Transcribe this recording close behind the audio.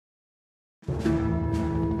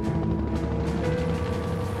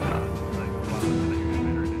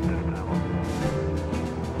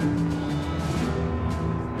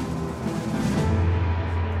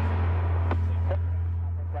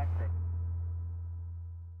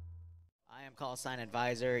am call sign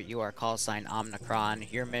Advisor, you are call sign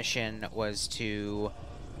Omnicron. Your mission was to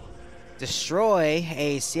destroy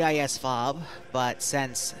a CIS fob, but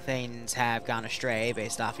since things have gone astray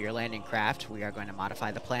based off of your landing craft, we are going to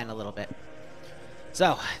modify the plan a little bit.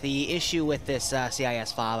 So, the issue with this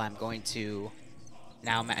CIS fob, I'm going to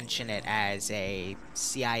now mention it as a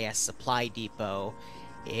CIS supply depot,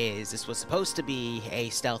 is this was supposed to be a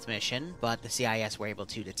stealth mission, but the CIS were able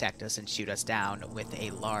to detect us and shoot us down with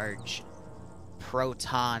a large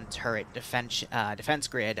proton turret defense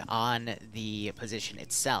grid on the position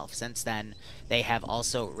itself. Since then, they have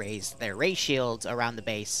also raised their ray shields around the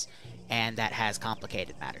base, and that has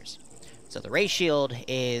complicated matters. So the ray shield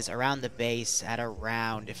is around the base at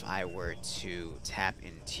around, if I were to tap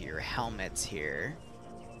into your helmets here,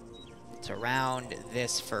 it's around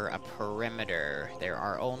this for a perimeter. There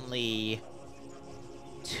are only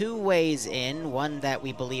two ways in, one that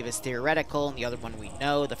we believe is theoretical, and the other one we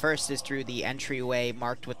know. The first is through the entryway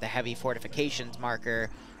marked with the heavy fortifications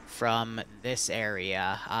marker from this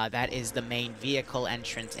area. That is the main vehicle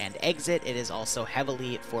entrance and exit. It is also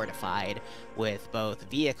heavily fortified with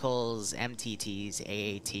both vehicles, MTTs,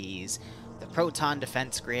 AATs, the proton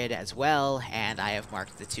defense grid as well, and I have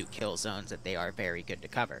marked the 2 kill zones that they are very good to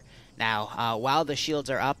cover. Now, while the shields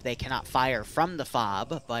are up, they cannot fire from the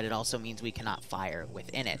fob, but it also means we cannot fire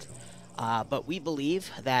within it. But we believe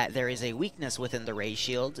that there is a weakness within the ray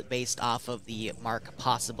shield based off of the mark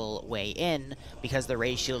possible way in, because the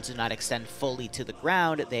ray shields do not extend fully to the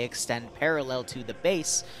ground, they extend parallel to the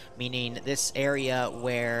base, meaning this area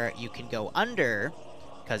where you can go under,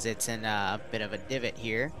 because it's in a bit of a divot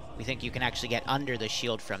here, we think you can actually get under the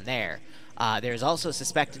shield from there. There's also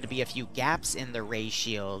suspected to be a few gaps in the ray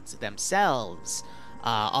shields themselves,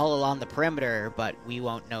 all along the perimeter, but we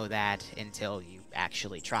won't know that until you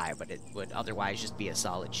actually try, but it would otherwise just be a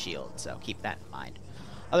solid shield, so keep that in mind.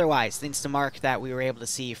 Otherwise, things to mark that we were able to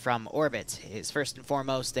see from orbit is, first and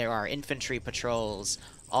foremost, there are infantry patrols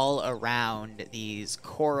all around these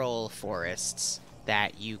coral forests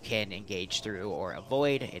that you can engage through or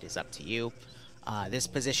avoid. It is up to you. This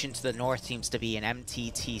position to the north seems to be an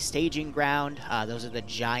MTT staging ground. Those are the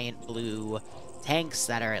giant blue tanks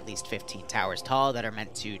that are at least 15 towers tall that are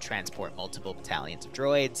meant to transport multiple battalions of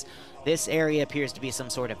droids. This area appears to be some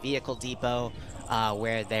sort of vehicle depot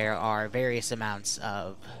where there are various amounts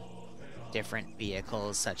of different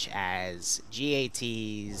vehicles such as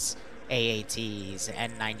GATs, AATs,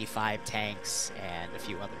 N95 tanks, and a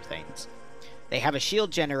few other things. They have a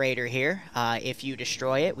shield generator here. If you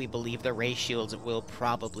destroy it, we believe the ray shields will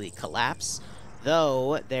probably collapse,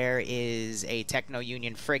 though there is a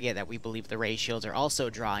Techno-Union frigate that we believe the ray shields are also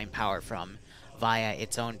drawing power from via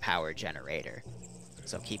its own power generator.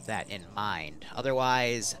 So keep that in mind.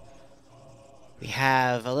 Otherwise, we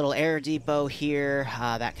have a little air depot here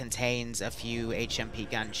that contains a few HMP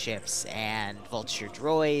gunships and Vulture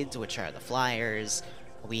droids, which are the flyers.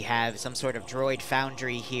 We have some sort of droid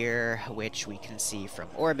foundry here, which we can see from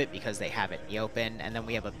orbit because they have it in the open, and then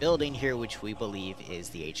we have a building here which we believe is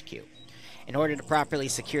the HQ. In order to properly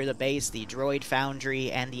secure the base, the droid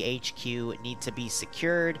foundry and the HQ need to be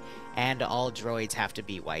secured, and all droids have to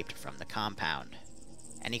be wiped from the compound.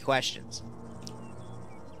 Any questions?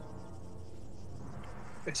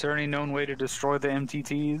 Is there any known way to destroy the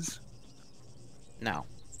MTTs? No.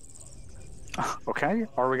 Okay.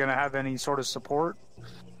 Are we going to have any sort of support?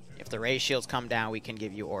 If the ray shields come down, we can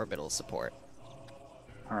give you orbital support.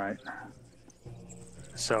 All right.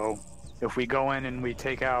 So, if we go in and we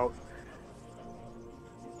take out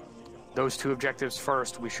those 2 objectives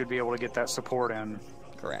first, we should be able to get that support in.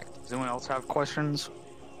 Correct. Does anyone else have questions?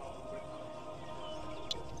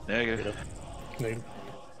 Negative. Negative.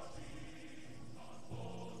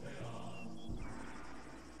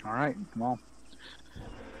 All right. Well,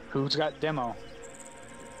 who's got demo?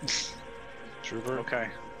 Trooper. Okay.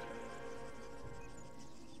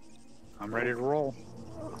 I'm ready to roll.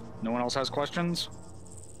 No one else has questions?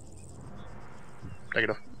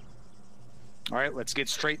 Negative. All right, let's get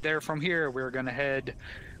straight there from here. We're going to head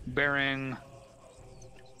bearing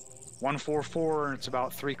 144, and it's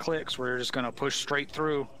about 3 clicks. We're just going to push straight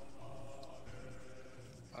through.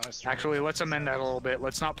 Actually, let's amend that a little bit.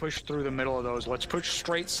 Let's not push through the middle of those. Let's push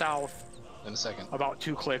straight south. In a second. About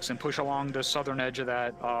 2 clicks and push along the southern edge of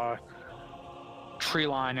that tree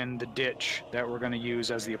line and the ditch that we're going to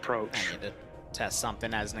use as the approach. I need to test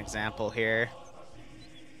something as an example here.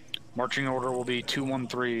 Marching order will be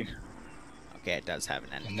 213. Okay, it does have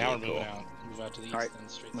an end. And now we're moving out. Move out to the east All right,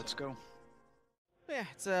 and straight. let's go. Yeah,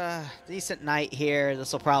 it's a decent night here.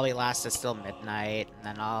 This will probably last us till midnight, and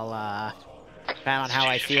then I'll, depending on how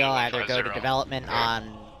I feel, either go to development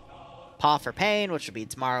on paw for pain, which will be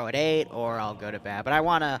tomorrow at 8, or I'll go to bed. But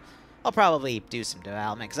I'll probably do some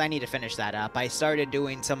development, because I need to finish that up. I started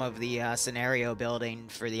doing some of the scenario building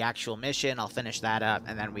for the actual mission. I'll finish that up,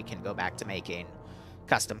 and then we can go back to making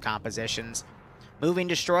custom compositions. Moving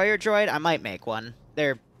destroyer droid, I might make one.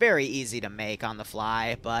 They're very easy to make on the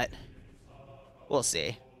fly, but we'll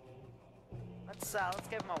see. Let's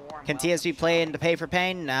give him a warm Can TSP play into Pay for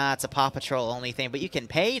Pain? Nah, it's a Paw Patrol only thing, but you can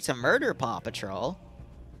pay to murder Paw Patrol.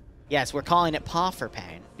 Yes, we're calling it Paw for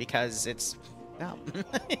Pain, because it's, well,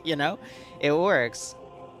 you know, it works.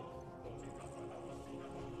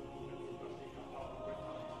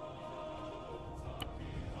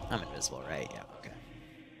 I'm invisible, right? Yeah, okay.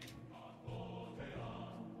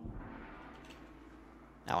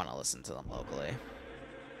 I want to listen to them locally.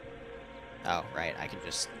 Oh, right, I can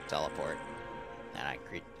just teleport. And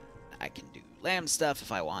I can do lamb stuff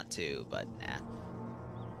if I want to, but nah.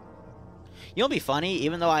 You know what'll be funny?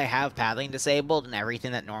 Even though I have paddling disabled and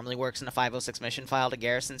everything that normally works in a 506 mission file to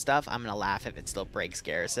Garrison stuff, I'm gonna laugh if it still breaks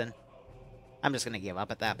Garrison. I'm just gonna give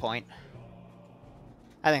up at that point.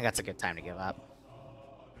 I think that's a good time to give up.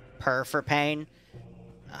 Per for pain.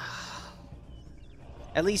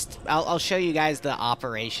 At least I'll show you guys the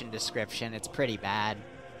operation description. It's pretty bad.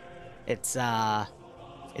 It's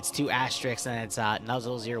 2 asterisks and it's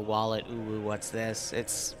nuzzles your wallet. Ooh, what's this?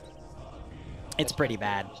 It's pretty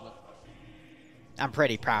bad. I'm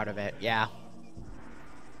pretty proud of it. Yeah.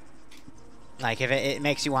 Like if it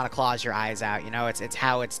makes you want to claws your eyes out, you know, it's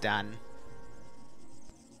how it's done.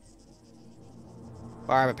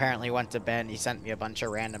 Barb apparently went to bed and he sent me a bunch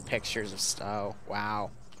of random pictures of stuff.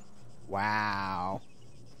 Wow. Wow.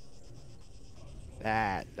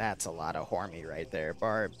 That's a lot of hormy right there.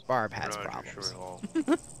 Barb has problems.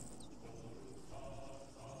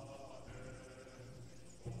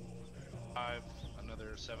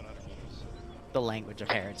 Another 700 meters. The language of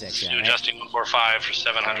heretics. Yeah, adjusting 145 for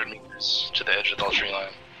 700 meters to the edge of the tree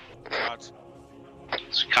line.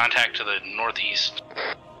 So contact to the northeast.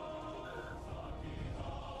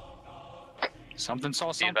 Something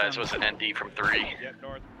saw something. Advise was an ND from 3. Yep,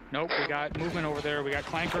 north. Nope, we got movement over there. We got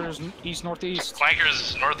clankers east northeast.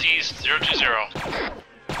 Clankers northeast 020.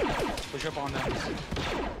 Push up on them.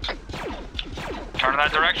 Turn in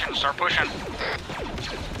that direction. Start pushing.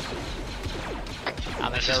 I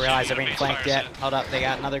don't think they realize they're being flanked yet. Hold up, they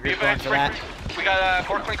got another group going for that. We got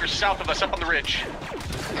 4 clankers south of us, up on the ridge.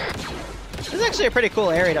 This is actually a pretty cool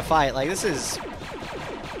area to fight. Like, this is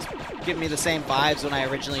giving me the same vibes when I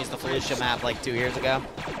originally used the Felicia map like 2 years ago.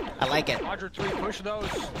 I like it. Roger 3, push those.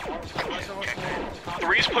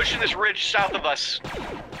 3's pushing this ridge south of us.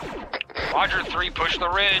 Roger 3, push the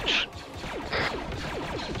ridge.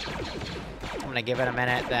 I'm gonna give it a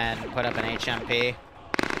minute, then put up an HMP.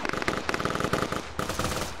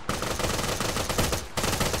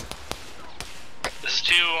 This is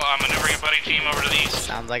 2, I'm maneuvering a buddy team over to the east.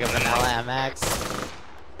 Sounds like a vanilla MX.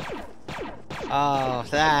 Oh,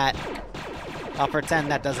 that. I'll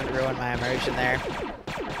pretend that doesn't ruin my immersion there.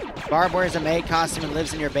 Barb wears a maid costume and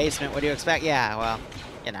lives in your basement. What do you expect? Yeah, well,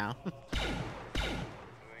 you know.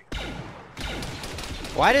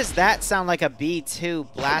 Why does that sound like a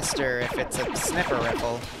B2 blaster if it's a snipper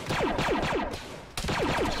rifle?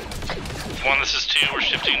 1, this is 2, we're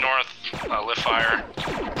shifting north, lift fire,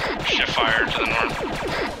 shift fire to the north.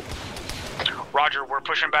 Roger, we're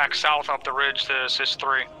pushing back south up the ridge to assist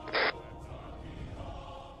 3.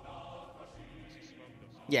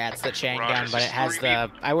 Yeah, it's the chain gun, but it has the...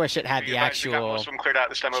 I wish it had the actual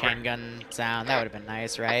chain gun sound. That would have been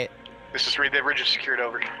nice, right? This is 3, the ridge is secured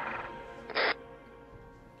over.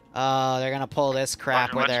 Oh, they're gonna pull this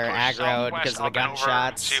crap where they're aggroed because of the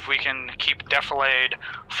gunshots. See if we can keep defilade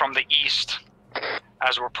from the east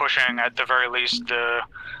as we're pushing. At the very least, the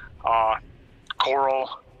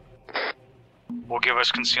coral will give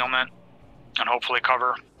us concealment and hopefully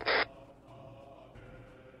cover.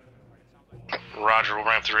 Roger, we'll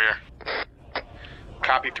ramp the rear.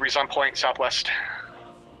 Copy, 3's on point, southwest.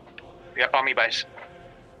 Yep, on me, base.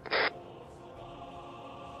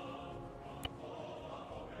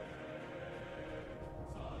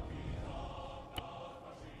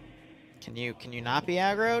 Can you not be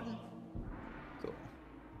aggroed? Cool.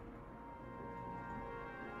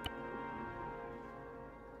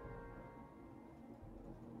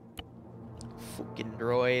 Fucking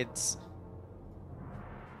droids.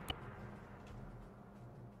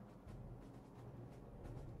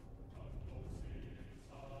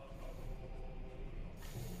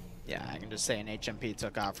 Yeah, I can just say an HMP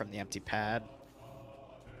took off from the empty pad.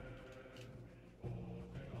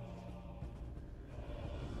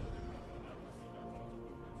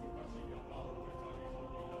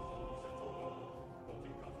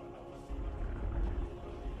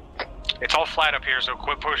 It's all flat up here, so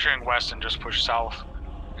quit pushing west and just push south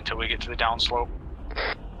until we get to the downslope.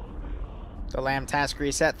 The LAM task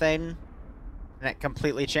reset thing? And it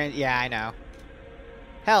completely changed? Yeah, I know.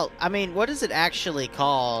 Hell, I mean, what is it actually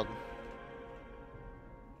called?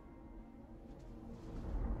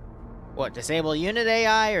 What, disable unit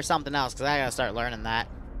AI or something else? Because I gotta start learning that.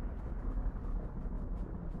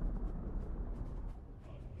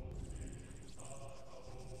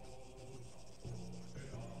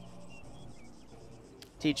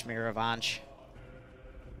 Teach me, Revanche.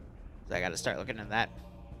 I gotta start looking at that.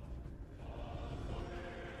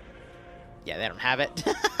 Yeah, they don't have it.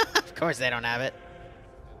 Of course they don't have it.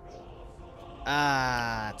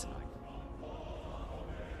 That's annoying.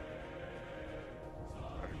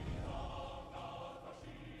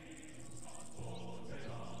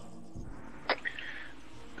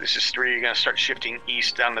 This is 3. You're gonna start shifting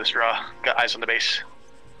east down this draw. Got eyes on the base.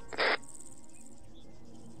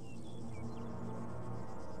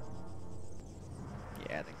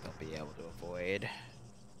 Yeah, I think they'll be able to avoid.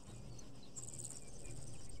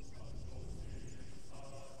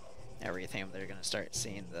 Everything. They're gonna start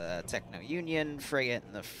seeing the Techno Union frigate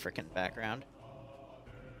in the frickin' background.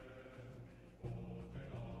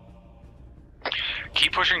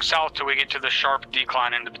 Keep pushing south till we get to the sharp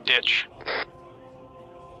decline into the ditch.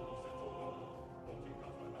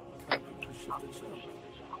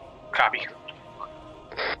 Copy.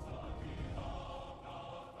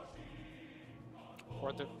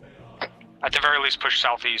 At the very least, push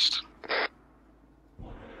southeast.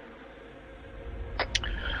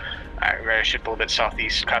 Alright, we're gonna shift a little bit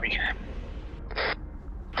southeast. Copy.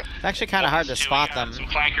 It's actually kind of hard to spot them. Some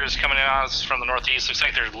flankers coming in on us from the northeast. Looks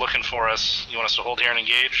like they're looking for us. You want us to hold here and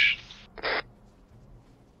engage?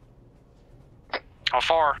 How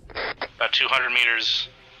far? About 200 meters.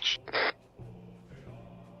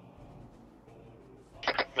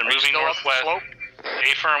 They're moving northwest.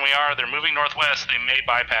 A-firm we are. They're moving northwest. They may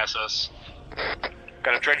bypass us.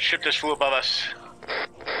 Got a dredge ship just flew above us.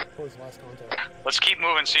 Let's keep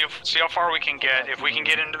moving. See how far we can get. If we can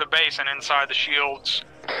get into the base and inside the shields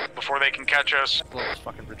before they can catch us. Blow this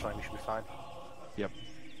fucking bridge line. We should be fine. Yep.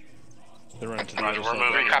 They're running to the Roger, other we're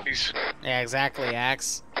side. moving. 3 copies. Yeah, exactly,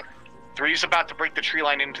 Axe. 3's about to break the tree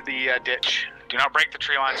line into the ditch. Do not break the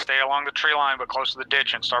tree line. Stay along the tree line, but close to the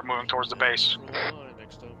ditch and start moving towards the base.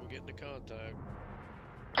 Next time we'll get into contact.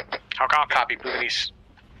 How copy? Copy. Moving east.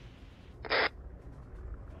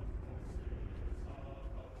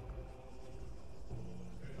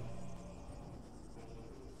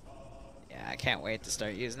 Yeah, I can't wait to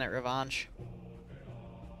start using it, Revanche.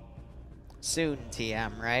 Soon,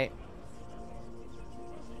 TM, right?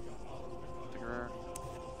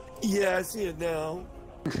 Yeah, I see it now.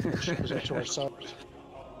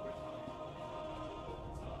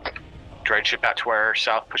 Dredge ship out to our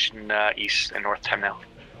south, pushing east and north 10 now.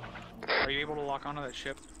 Are you able to lock onto that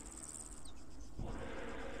ship?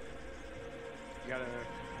 You gotta...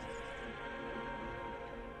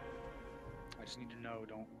 I just need to know,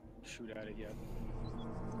 don't shoot at it yet.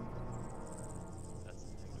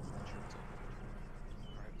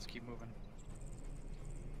 Alright, let's keep moving.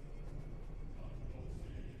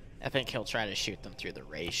 I think he'll try to shoot them through the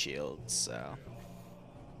ray shields, so...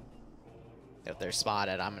 If they're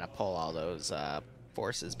spotted, I'm gonna pull all those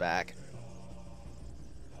forces back.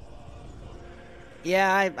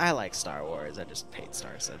 Yeah, I like Star Wars. I just hate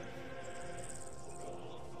Star Citizen.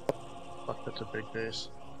 Fuck, that's a big base.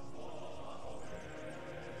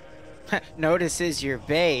 Notices your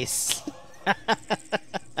base. I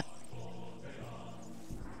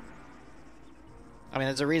mean,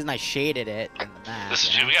 there's a reason I shaded it in the map. This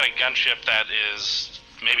is we got a gunship that is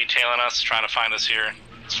maybe tailing us, trying to find us here.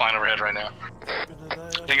 It's flying overhead right now.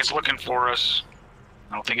 I think it's looking for us.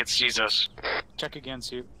 I don't think it sees us. Check again,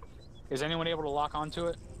 see. Is anyone able to lock onto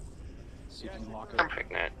it? See if you can lock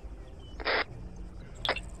it.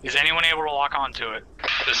 Is anyone able to lock onto it?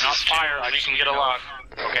 This Not is fire, two. I We just can need get to a know. lock.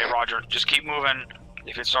 Okay, Roger. Just keep moving.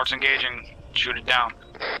 If it starts engaging, shoot it down.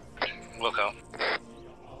 Wilco.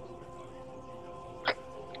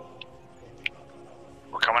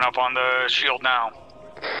 We're coming up on the shield now.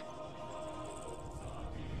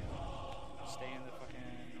 Stay in the fucking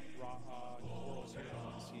portals here.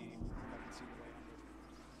 I can see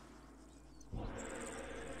the way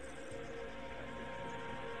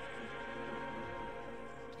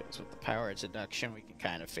Because with the power introduction, we can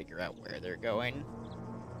kind of figure out where they're going.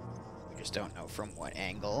 We just don't know from what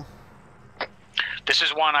angle. This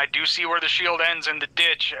is one. I do see where the shield ends in the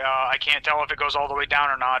ditch. I can't tell if it goes all the way down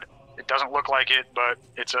or not. It doesn't look like it, but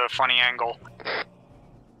it's a funny angle.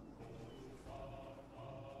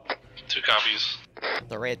 2 copies. At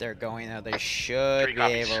the rate they're going, though, they should 3 be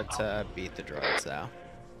copies. able to beat the droids, though.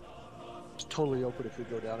 It's totally open if we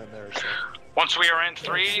go down in there, so. Once we are in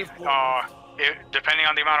 3, depending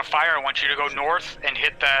on the amount of fire, I want you to go north and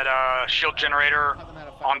hit that shield generator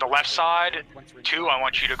on the left side. 2, I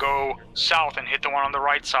want you to go south and hit the one on the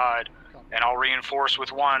right side. And I'll reinforce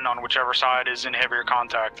with 1 on whichever side is in heavier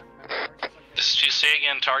contact. This is to say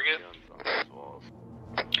again, target.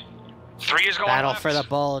 3 is going Battle left. for the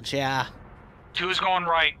bulge, yeah. 2 is going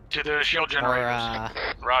right to the shield Or generators.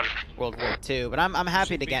 Roger. World War II. But I'm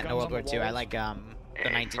happy to get into guns World on War the II. I walls. like the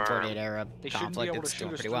 1948 era They shouldn't be conflict. able to It's doing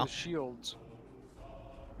shoot us pretty through well. the shields.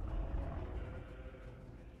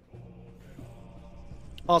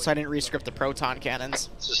 Also, I didn't rescript the proton cannons,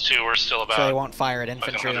 This is 2. We're still about. so they won't fire at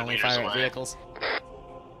infantry, they 100 only meters fire at away. vehicles.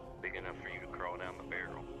 Big enough for you to crawl down the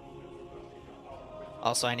barrel.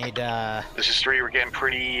 Also, I need, This is 3. We're getting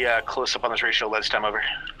pretty close up on this ratio. Let's time over.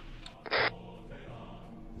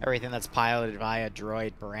 everything that's piloted via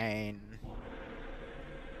droid brain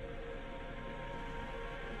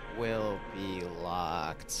will be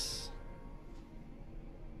locked.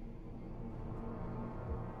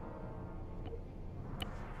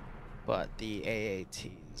 But the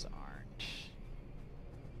AATs aren't.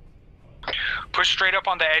 Push straight up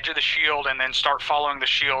on the edge of the shield and then start following the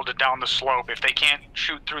shield down the slope. If they can't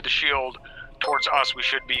shoot through the shield towards us, we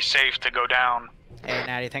should be safe to go down. Hey,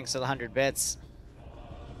 Natty, thanks for the 100 bits.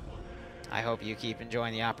 I hope you keep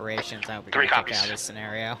enjoying the operations. I hope we 3 can kick copies. out of this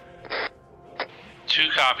scenario. 2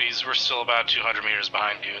 copies. We're still about 200 meters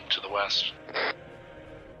behind you to the west.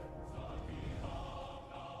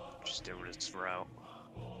 Just over this route.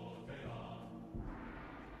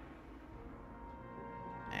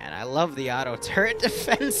 Man, I love the auto turret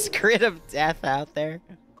defense grid of death out there.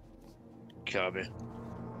 Copy.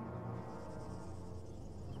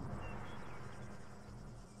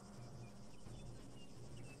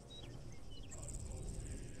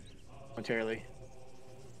 Momentarily.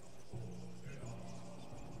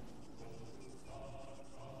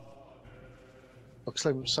 Looks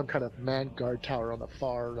like some kind of manned guard tower on the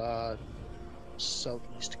far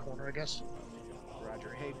southeast corner, I guess.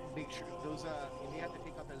 Roger. Hey, make sure those you have to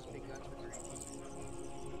take out those big guns with your AT.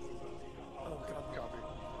 Oh, copy.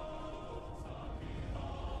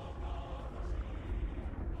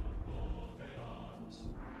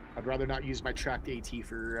 I'd rather not use my tracked AT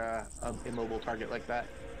for an immobile target like that.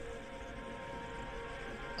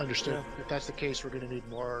 Understood. If that's the case, we're going to need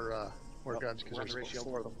more guns because there's ratio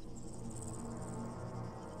 4 of them.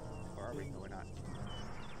 Or are we? No, we're not.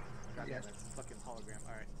 God Yeah. damn, that's a fucking hologram.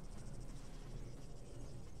 All right.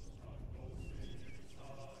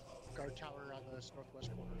 Guard tower on this northwest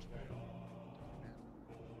corner as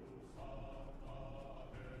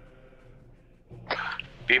well.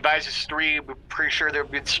 Be advised, this is 3. We're pretty sure they've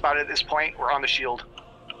been spotted at this point. We're on the shield.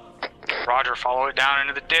 Roger, follow it down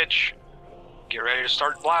into the ditch. Get ready to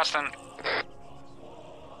start blasting.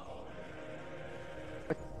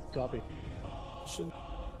 Copy. Come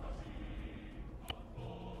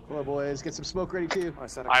on, boys. Get some smoke ready, too.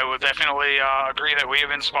 I would definitely agree that we have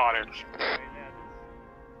been spotted.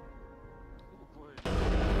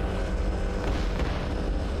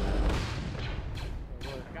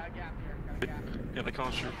 Yeah, they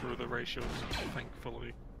can't shoot through the ratios,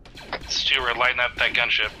 thankfully. It's 2. We're lighting up that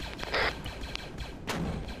gunship.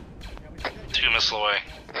 2 missile away.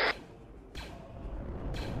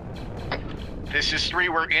 This is 3.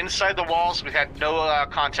 We're inside the walls. We've had no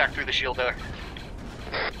contact through the shield there.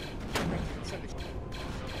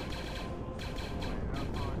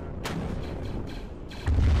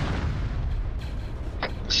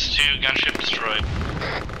 This is 2. Gunship destroyed.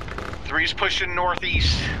 3's pushing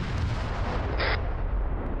northeast.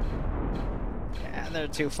 Yeah, they're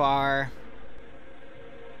too far.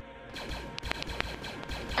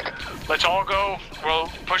 Let's all go. We'll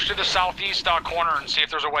push to the southeast corner and see if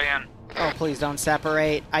there's a way in. Oh, please don't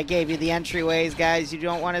separate. I gave you the entryways, guys. You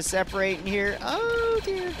don't want to separate in here. Oh,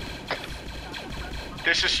 dear.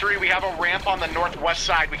 This is 3. We have a ramp on the northwest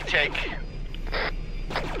side we can take.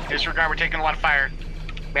 Disregard, we're taking a lot of fire.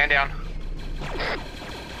 Man down.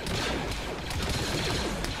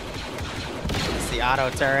 It's the auto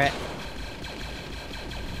turret.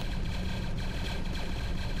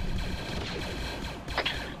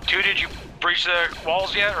 Two, did you breach the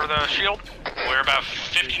walls yet, or the shield? We're about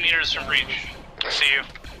 50 meters from breach. See you.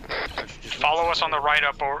 Follow us on the right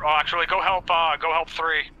up, or actually, go help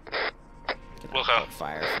 3. We'll go.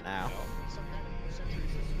 Fire for now.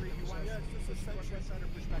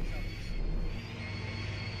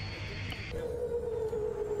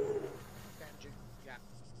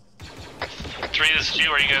 3, this is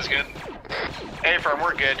 2, are you guys good? Hey, firm,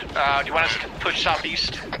 we're good. Do you want us to push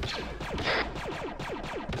southeast?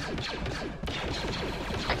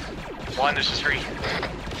 1, this is 3.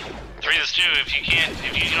 3, this is 2, if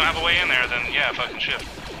you don't have a way in there, then yeah, fucking shift.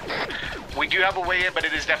 We do have a way in, but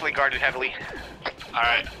it is definitely guarded heavily.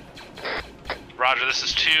 Alright. Roger, this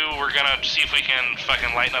is 2, we're gonna see if we can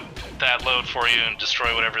fucking lighten up that load for you and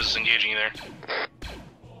destroy whatever's engaging you there.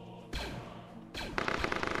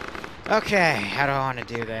 Okay, how do I want to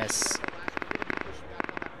do this?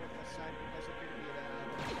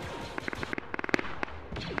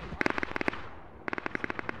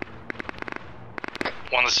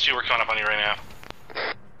 One, this is 2, we're coming up on you right now.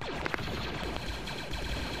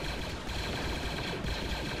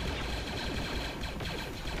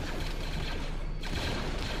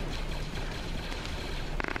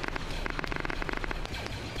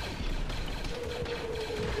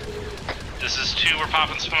 This is 2, we're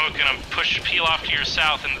popping smoke, and I'm push peel off to your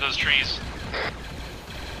south into those trees.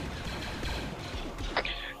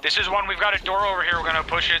 This is 1, we've got a door over here, we're gonna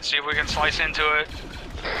push it, see if we can slice into it.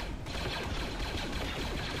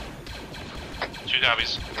 2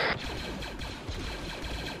 copies.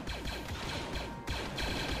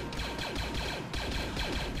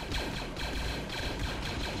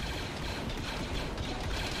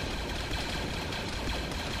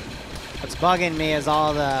 What's bugging me is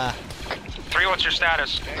all the... 3, what's your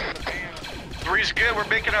status? 3's good. We're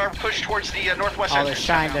making our push towards the northwest all the entrance.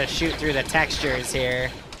 trying to shoot through the textures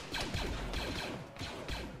here.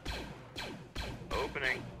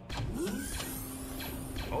 Opening.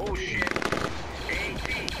 Oh shit. AT.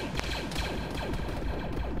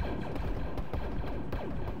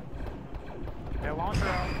 Yeah, launcher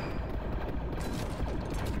out.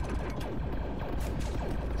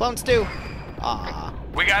 Clones 2. Ah.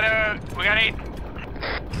 We got 8.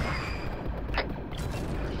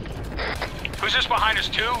 Who's this behind us,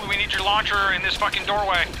 2? We need your launcher in this fucking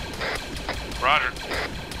doorway. Roger.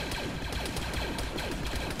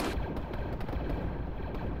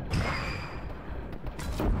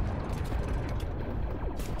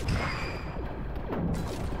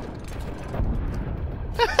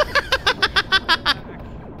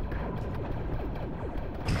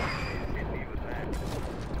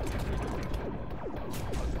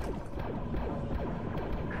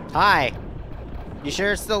 Hi. You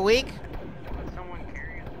sure it's still weak? Someone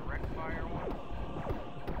carrying the wreck fire one?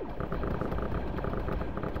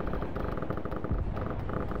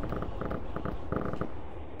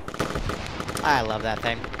 I love that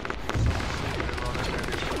thing.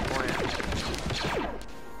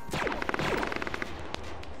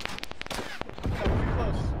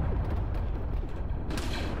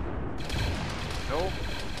 Nope.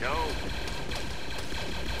 No.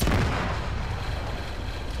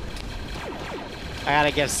 I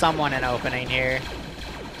gotta give someone an opening here.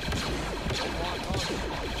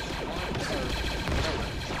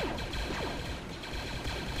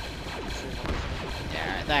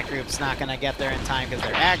 Yeah, that group's not gonna get there in time because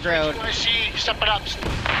they're aggroed. 2IC stepping up.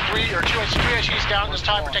 3 ICs down this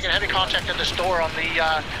time. We're taking heavy contact at this door on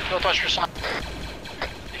the northwestern side.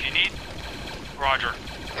 If you need, Roger.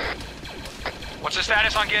 What's the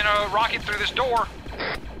status on getting a rocket through this door?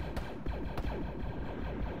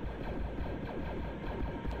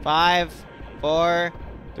 5, 4,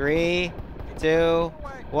 3, 2,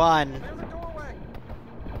 1.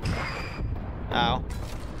 Oh.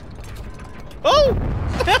 Oh!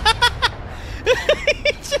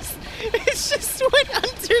 it just went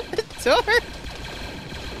under the door.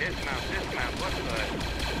 Dismount, what's the...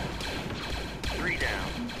 3 down.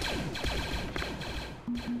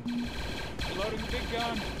 Loading the big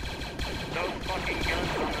gun. Those fucking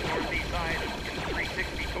guns on the northeast side in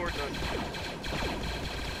 360 towards us.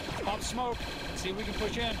 Pump smoke. See if we can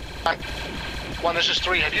push in. 1, this is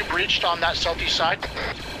 3. Have you breached on that southeast side?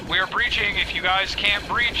 We are breaching. If you guys can't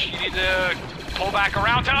breach, you need to pull back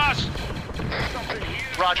around to us.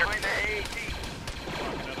 Roger.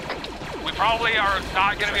 We probably are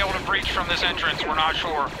not going to be able to breach from this entrance. We're not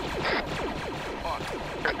sure.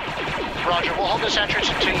 Roger, we'll hold this entrance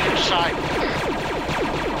until you decide.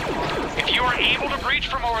 If you are able to breach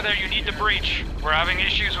from over there, you need to breach. We're having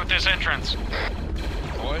issues with this entrance.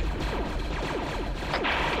 Boy.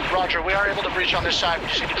 Roger, we are able to breach on this side. We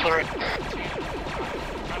just need to clear it.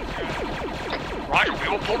 Roger, we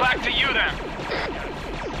will pull back to you then.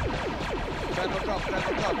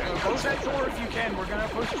 Close that door if you can. We're gonna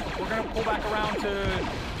pull back around to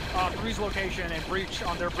 3's location and breach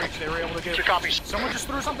on their breach. They were able to get. 2 copies. Someone just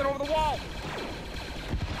threw something over the wall.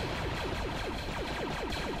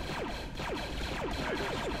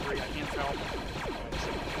 I can't tell.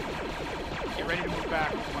 Get ready to move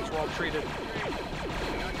back once we're all retreated.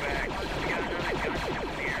 Back. We got another gunship in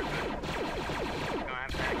the air, but we're gonna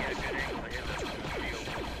have to get a good angle to hit us on the field.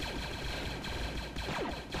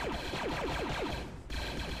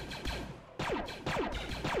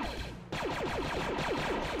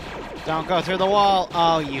 Don't go through the wall.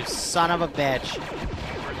 Oh, you son of a bitch.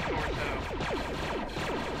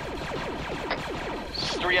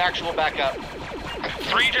 Three actual backup.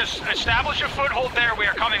 3, just establish a foothold there. We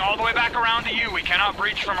are coming all the way back around to you. We cannot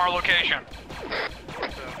breach from our location.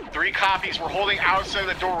 3 copies. We're holding outside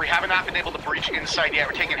the door. We have not been able to breach inside yet.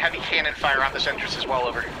 We're taking heavy cannon fire on this entrance as well.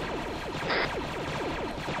 Over.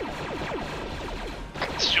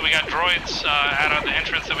 So we got droids out of the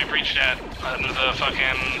entrance that we breached at under the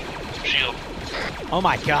fucking shield. Oh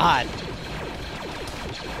my god.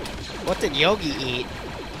 What did Yogi eat?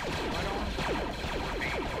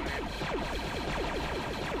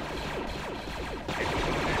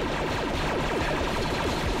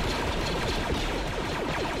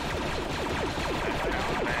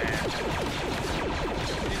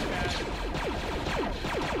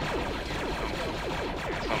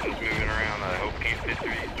 Something's moving around. I hope can't fit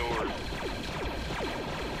through these doors.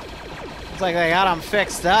 It's like they got him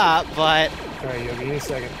fixed up, but Alright, Yogi, give me a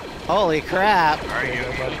second. holy crap. Alright,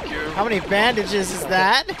 you. How many bandages is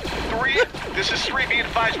that? 3. This is 3. Be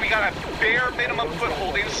advised, we got a bare minimum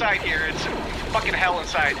foothold inside here. It's fucking hell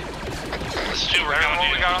inside. This is 2, we're There's coming what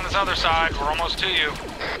to we you. got on this other side. We're almost to you.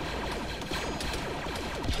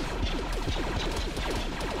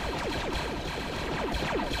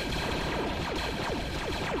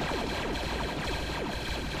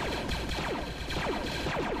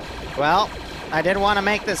 Well, I did want to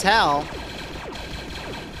make this hell.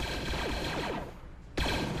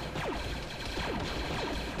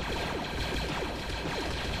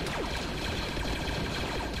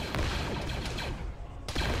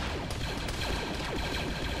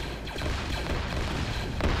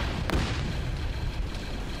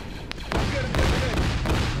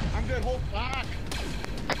 I'm good, hold back.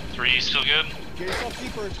 3, still good? Get yourself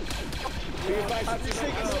deeper. Be advised,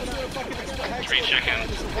 3 chicken.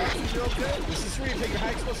 This is 3, take a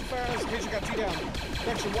high explosive fire on us in case you got 2 down.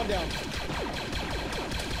 Correction, 1 down.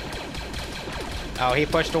 Oh, he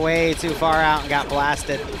pushed way too far out and got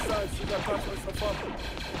blasted.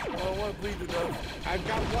 I've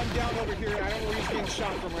got 1 down over here. I don't know where he's getting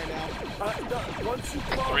shot from right now.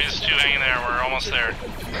 3 is 2 hanging there. We're almost there.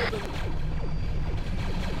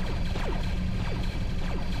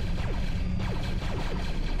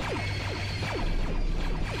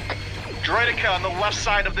 Droidica on the left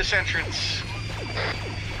side of this entrance.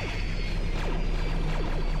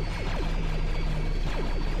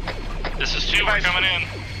 This is 2, we're coming in.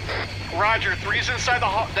 Roger, 3's inside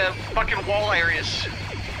the fucking wall areas.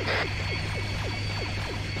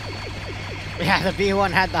 Yeah, the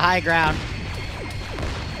B1 had the high ground.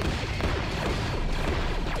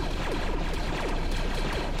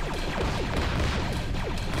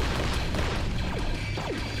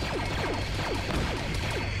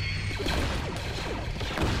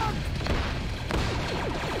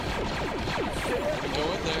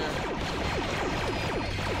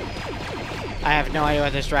 I have no idea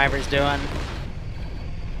what this driver's doing.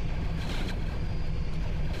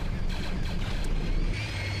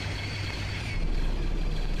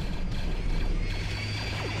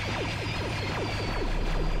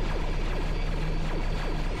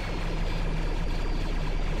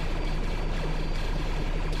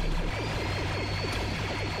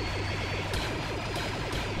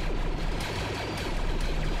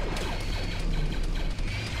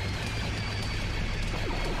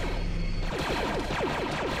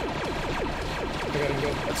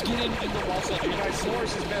 Let's get in the wall set. You guys,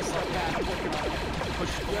 Norris is best like that. I'm working on it.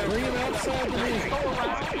 Push. Bring him outside the ring. Go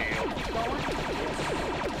around. Keep going.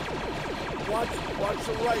 Watch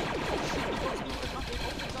the right.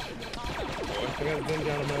 I got a gun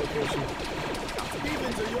down on my location.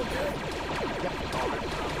 Stevens, are you okay?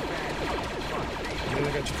 And then I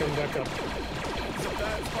got you coming back up.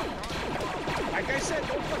 Like I said,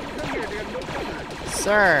 don't fucking come here. They have no cover.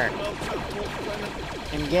 Sir,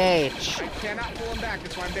 engage. I cannot pull him back.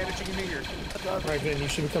 That's why I'm bandaging him here. Alright, Ben, you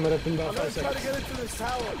should be coming up in about 5 seconds. I'm trying to get into this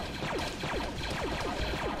tower.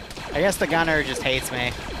 I guess the gunner just hates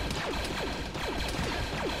me.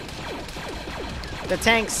 The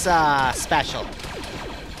tank's special.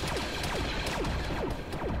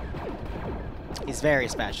 He's very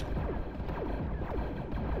special.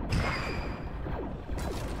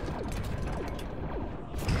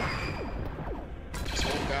 This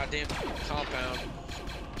whole goddamn compound.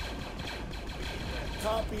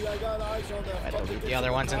 Copy, I got eyes on that. I delete the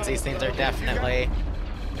other one since these things are definitely...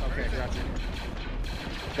 Okay, gotcha.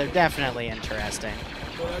 They're definitely interesting.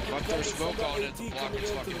 If there's smoke on it, the block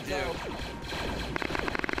is fucking due.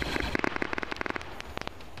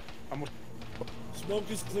 Smoke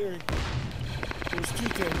is clearing. There's 2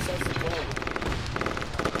 tanks, that's the problem.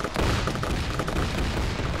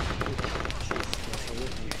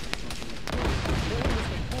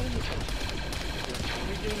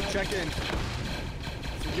 Check in.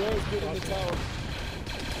 Squirrel's good in the tower.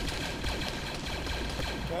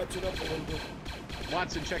 Patch it up a little bit.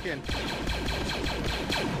 Watson, check in.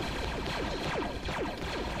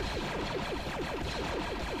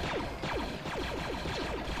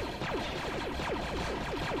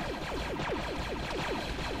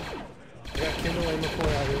 I got Kindle and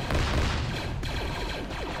McCoy out here.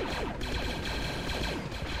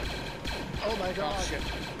 Oh my god. Oh, shit.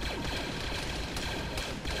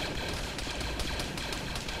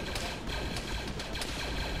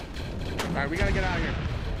 Alright, we gotta get out of here.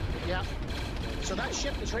 Yeah. So that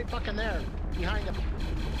ship is right fucking there, behind him.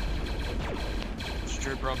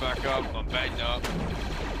 Strip run back up. I'm banged up.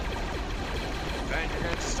 Bang your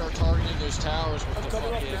head to start targeting those towers with I'm the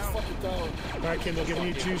coming up fucking... this fucking tower. Alright, Kindle, giving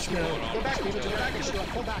you 2 now. Go back, Steven, go back and shoot.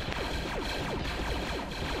 Pull back.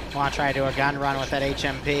 Want to try to do a gun run with that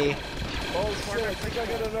HMP? Oh shit, I think I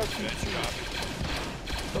got an RPG.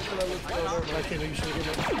 Something that looks like Alright, Kindle, you should get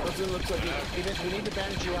it. Doesn't look like it. Steven, we need to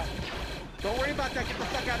bandage you up. Don't worry about that, get the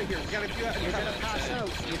fuck out of here. We gotta do that. You're gonna pass out.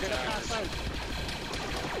 You're gonna pass out.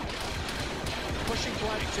 Pushing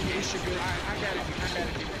blood to you. Should be. I got it.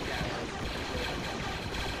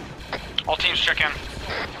 All teams check in.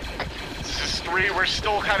 This is 3. We're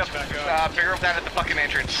still kind of barreled down at the fucking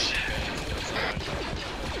entrance.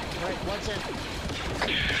 Right, one's in.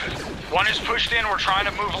 1 is pushed in. We're trying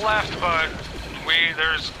to move left, but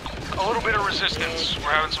there's a little bit of resistance. We're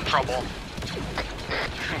having some trouble.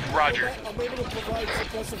 Roger. I'm able to provide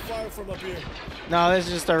suppressive fire from up here. No, this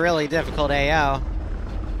is just a really difficult AO.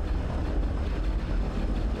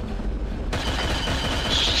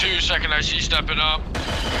 This is 2, second IC stepping up.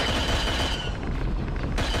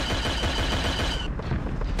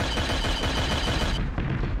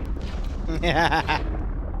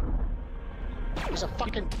 There's a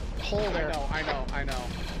fucking hole there. I know.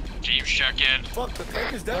 Teams check in. Fuck, the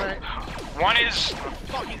tank is down. Alright. 1 is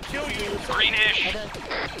Fucking kill you. greenish. Okay.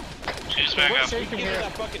 Teams back We're up. safe in Get to here.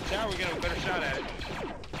 that fucking tower, we get a better shot at it.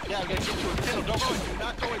 Yeah, we gotta get to a Kindle, don't go in. Do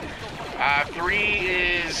not go in. 3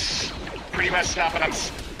 is pretty messed up, and I'm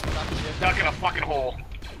stuck in a fucking hole.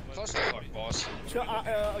 Close the fuck, boss. Again,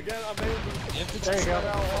 I'm able to... Infantry shot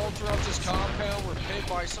out all throughout this compound. We're pinned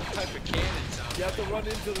by some type of cannon. You have to run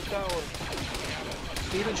into the tower.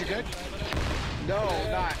 Stevens, you good? No,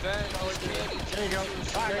 not. There you go. There you go.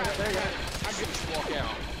 I'm gonna just walk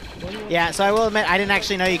out. Yeah, so I will admit, I didn't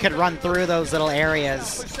actually know you could run through those little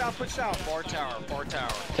areas. Push south. Bar tower.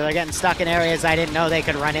 So they're getting stuck in areas I didn't know they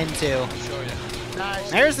could run into. I'll show you.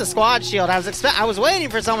 Nice. There's the squad shield. I was waiting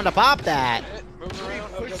for someone to pop that. Move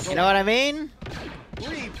around. You know what I mean?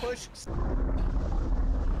 3, push.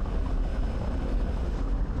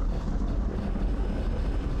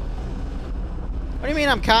 What do you mean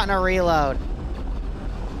I'm cutting a reload?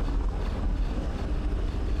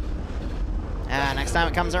 Next time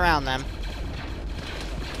it comes around then.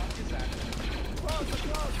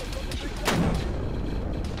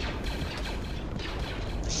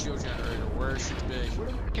 Shield generator. Where should it be?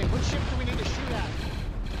 Okay, what ship do we need to shoot at?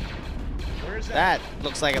 Where is That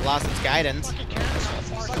looks like it lost its guidance. Fucking cannons on the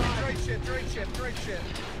far side. Droid ship.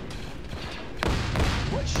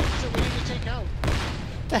 What ships do we need to take out?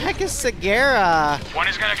 The heck is Segura? 1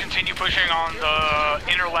 is going to continue pushing on the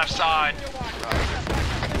inner left side.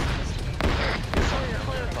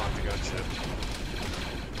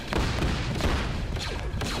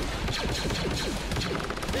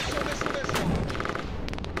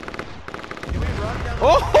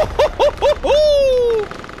 Oh!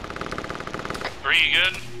 3, you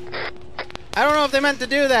good? I don't know if they meant to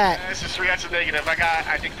do that. This is 3, that's a negative.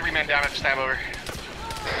 I think 3 men down at this time over.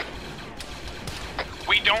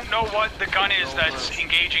 We don't know what the gun is that's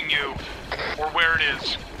engaging you, or where it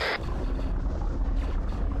is.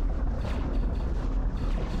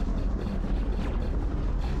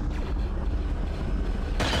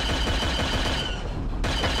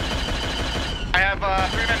 I have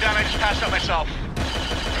 3 men down, I just passed out myself.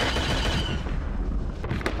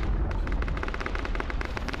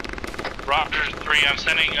 Roger 3, I'm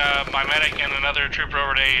sending my medic and another trooper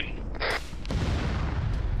over to aid.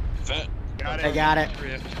 Vet. I got it.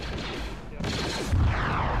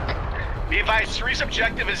 Be advised, 3's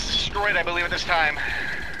objective is destroyed, I believe, at this time.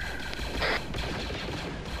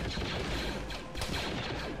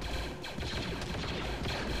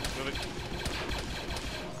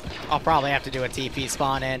 I'll probably have to do a TP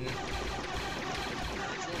spawn in.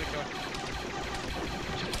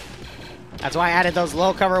 That's why I added those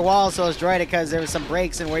low cover walls so it's droided, because there was some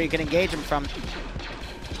breaks in where you can engage them from.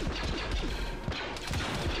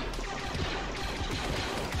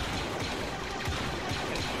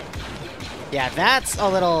 Yeah, that's a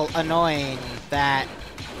little annoying that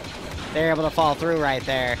they're able to fall through right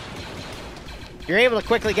there. You're able to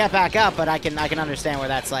quickly get back up, but I can understand where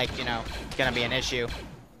that's, like, you know, gonna be an issue.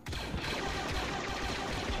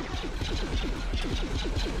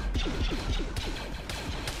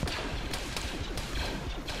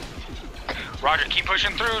 Roger, keep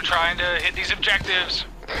pushing through, trying to hit these objectives.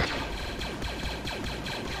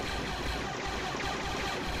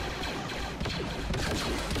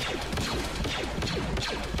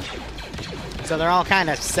 So they're all kind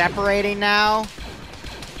of separating now.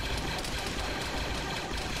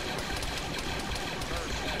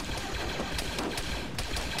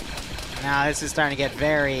 Now this is starting to get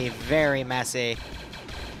very, very messy.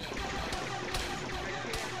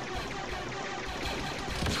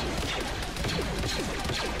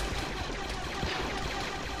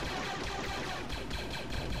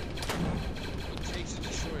 It takes to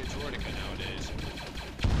destroy a Droidica nowadays.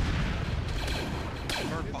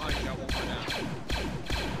 Merc behind you, got one more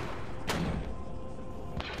down.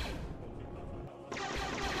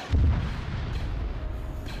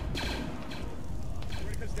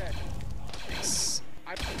 Nice.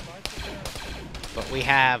 But we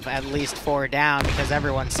have at least 4 down because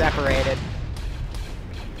everyone's separated.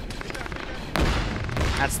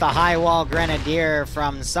 That's the high wall grenadier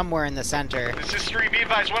from somewhere in the center. This is 3, be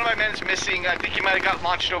advised, one of my men is missing. I think he might have got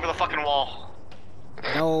launched over the fucking wall.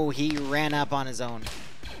 No, he ran up on his own.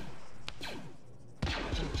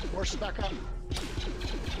 Horses back up.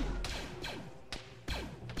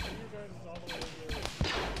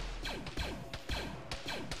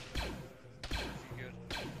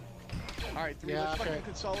 Alright, 3, Yeah, let's okay. fucking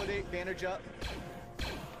consolidate, bandage up.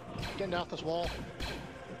 Getting out this wall.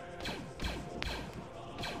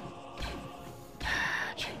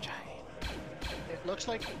 It looks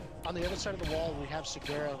like on the other side of the wall we have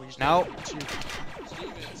Segura. We just Nope.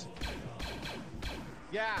 Stevens,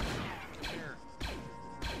 Yeah. come here.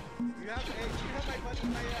 You have, hey, do you have my buddy,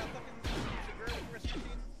 my fucking Segura with rescue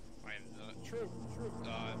team? True.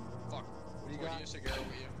 Fuck. What do you got? Segura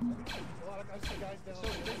with you.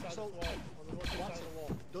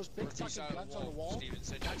 Those big fucking guns on the wall. Steven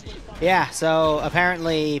said That's what fucking- Yeah, so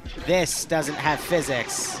apparently this doesn't have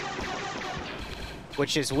physics,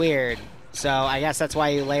 which is weird. So I guess that's why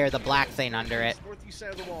you layer the black thing under it. Northeast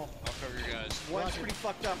side of the wall. I'll cover you guys. One's pretty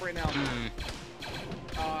fucked up right now. Hmm.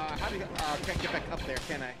 How do you, can't get back up there,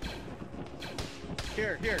 can I?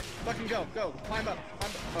 Here, fucking go, climb up.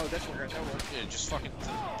 Oh, that's where that works. Yeah, just fucking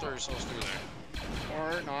throw yourselves through there.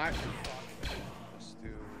 Or not.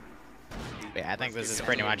 Yeah, I think this is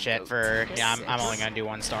pretty much it for, yeah, I'm only gonna do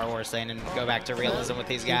one Star Wars thing and go back to realism with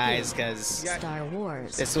these guys, because Star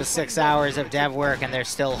Wars. this was 6 hours of dev work and there's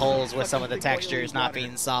still holes with some of the textures not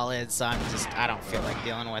being solid, so I don't feel like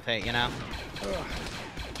dealing with it, you know?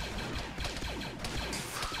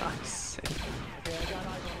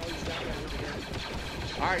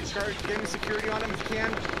 Alright, start getting security on him if you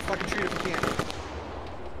can. Fucking shoot if you can.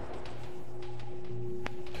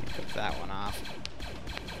 Took that one off.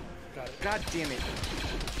 God damn it.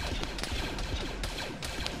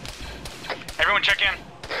 Everyone check in.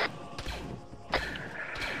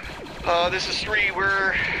 This is 3,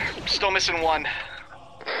 we're still missing 1.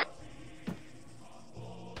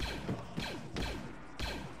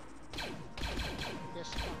 Yes,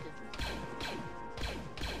 fucking.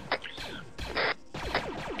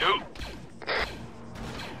 2.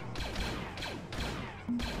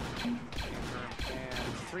 And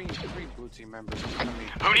three blue team members coming.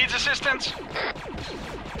 Who needs assistance?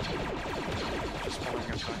 Just pulling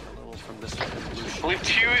him back a little from this one. I believe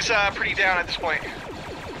 2 is pretty down at this point.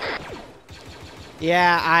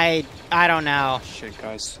 Yeah, I don't know. Shit,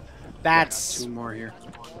 guys. That's 2 more here.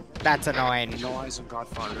 that's annoying. No eyes on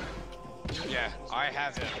Godfather. Yeah, I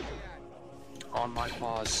have him. On my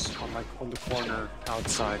paws, on the corner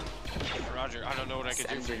outside. Roger, I don't know what I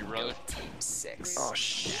can do for you, brother. Team 6. Oh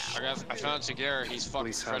shit. I found Segura. He's fucking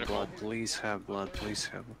Please have critical. blood. Please have blood. Please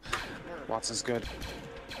have. Watson's good.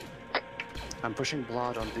 I'm pushing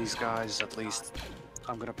blood on these guys at least.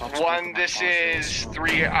 I'm gonna pop. 1, this is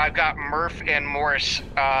 3. I've got Murph and Morris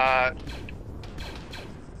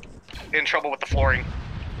in trouble with the flooring.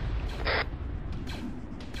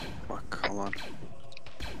 Fuck, hold on.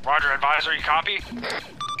 Roger, advisor, you copy?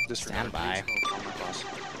 Disregard, Stand by. please. Oh, my boss.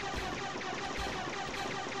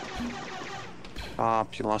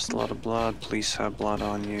 Pop, you lost a lot of blood. Police have blood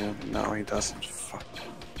on you. No, he doesn't. Fuck.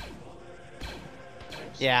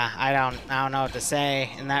 Yeah, I don't know what to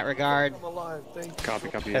say in that regard. I'm alive. Thank you. Copy,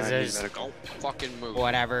 copy. Because I need there's medical. Fucking move.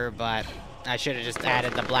 whatever, but I should have just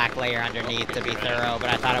added the black layer underneath to be thorough,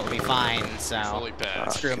 but I thought it would be fine, so Fully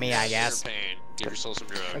passed. screw me, I guess. Get yourself some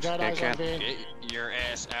drugs. I got Yeah, eyes on Vane. Get your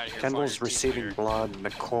ass out of here. Kendall's fire team receiving leader. blood.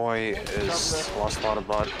 McCoy is lost a lot of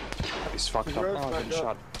blood. He's fucked up. Oh, good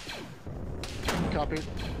shot. Copy.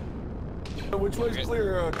 Which way's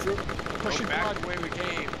clear, troop? Pushing back the way we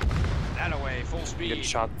came. That away, full Good speed.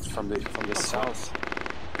 shot from the south.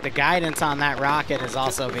 The guidance on that rocket is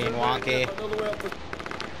also being wonky. Another way up the...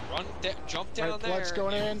 Run, jump down Right, there. blood's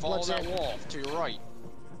going and in, follow blood's that in. wall to your right.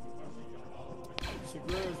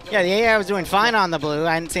 Yeah, the AI was doing fine on the blue.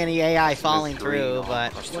 I didn't see any AI falling through,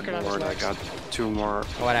 but Working on his I legs. got 2 more.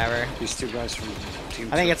 whatever. These 2 guys from team.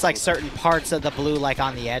 I think 2. it's like certain parts of the blue, like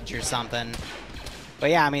on the edge or something.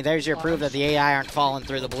 But yeah, I mean, there's your proof that the AI aren't falling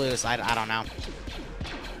through the blue, so I don't know.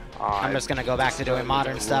 I'm just gonna go back to doing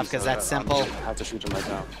modern stuff because that's simple. I have to shoot him right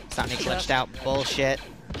now. It's not any glitched out bullshit.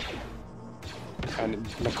 And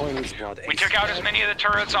McCoy needs blood. We took out as many of the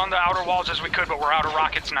turrets on the outer walls as we could, but we're out of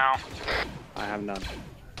rockets now. I have none.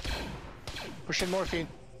 Pushing morphine.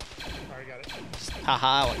 Alright, got it.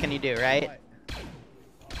 Haha, what can you do, right?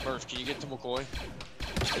 Murph, can you get to McCoy?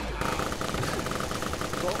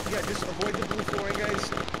 Well, yeah, just avoid the blue flooring, guys.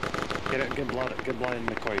 Get blood in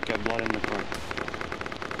McCoy. Get blood in McCoy.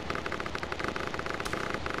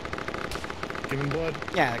 Give him blood.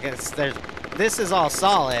 Yeah, I guess there's. This is all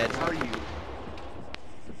solid. How are you?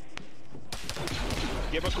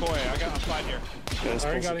 Get McCoy. I'm fine here. Yeah, that's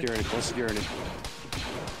Alright, full got it. security. Full security.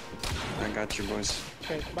 I got you, boys.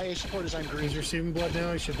 Okay, my A support is on green. He's receiving blood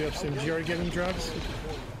now. He should be up soon. Did you already give him drugs?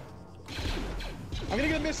 I'm gonna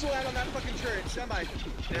get a missile out on that fucking turret. Semi.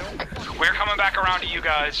 We're coming back around to you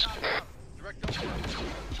guys.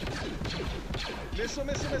 Missile.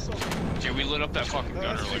 Dude, we lit up that fucking No,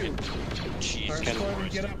 gunner. that's Look you. at. Jeez. Alright, Squirrel,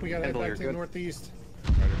 get up. We gotta head Kendall, back you're to the good. northeast.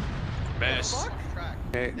 Best.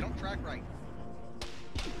 Okay. They don't track right.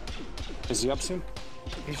 Is he up soon?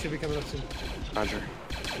 He should be coming up soon. Roger.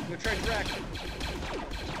 I'm gonna try track.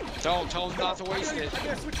 Tell him not to waste it. I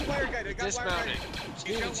gotta switch the wire guide. I got wire Dismounted. guide.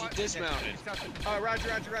 Stevens, he dismounted. Roger.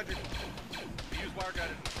 Use wire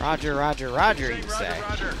guided. Roger, you say.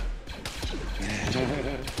 Roger.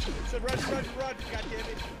 Said Roger. God damn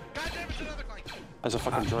it. God damn it, it's another claim. There's a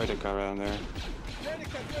fucking droidic around there.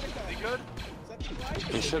 He good?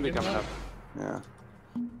 He should be coming up. Yeah.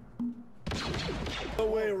 No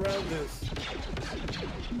way around this.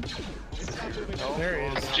 There he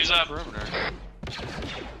is. She's up. There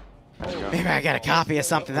you go. Maybe I got a copy of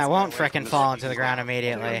something that won't frickin' fall into the ground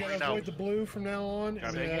immediately. Avoid the blue from now on.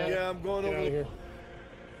 And, yeah, I'm going over here.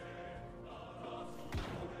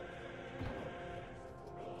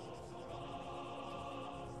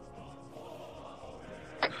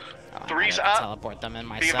 Three's I gotta up. Teleport them in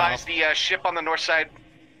Be advised, myself. the ship on the north side,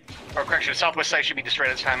 or correction, southwest side should be destroyed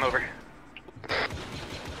at this time. Over.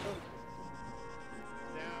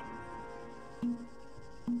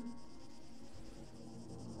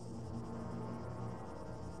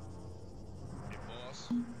 Hey, boss.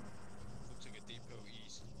 Looks like a depot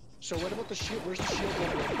east. So what about the shield? Where's the shield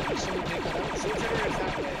generator? We still need to take that out. Shield generator's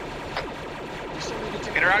that way. We still need to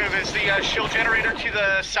take Interactive, is the shield generator to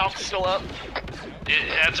the south still up?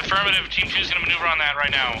 That's affirmative. Team 2 is going to maneuver on that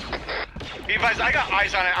right now. Be advised, I got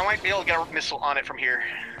eyes on it. I might be able to get a missile on it from here.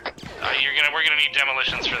 We're gonna need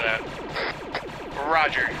demolitions for that.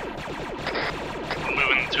 Roger. We're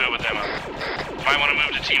moving to it with demo. Might want to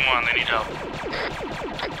move to Team 1. They need help.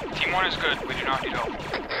 Team 1 is good. We do not need help.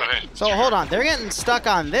 Okay. So hold on, they're getting stuck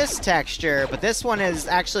on this texture, but this one is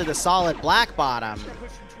actually the solid black bottom.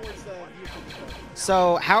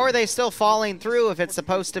 So how are they still falling through if it's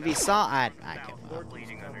supposed to be solid?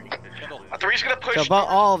 Three's gonna push. So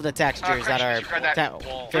all of the textures that are correction,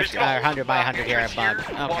 50, 100 by 100 here are bugged.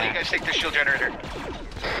 While you Okay. guys take the shield generator.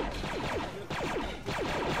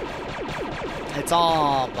 It's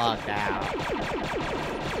all bugged out.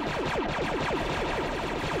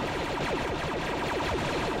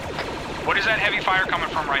 What is that heavy fire coming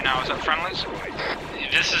from right now? Is that friendlies?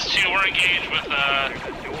 This is 2. We're engaged with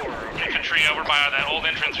infantry over by that old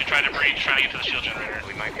entrance we tried to breach, trying to get to the shield generator.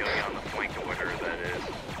 We might be able to get on the flank of whatever that is.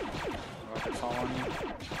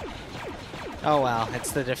 Oh well,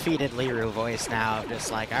 it's the defeated Liru voice now of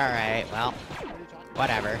just like, alright, well,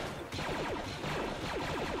 whatever.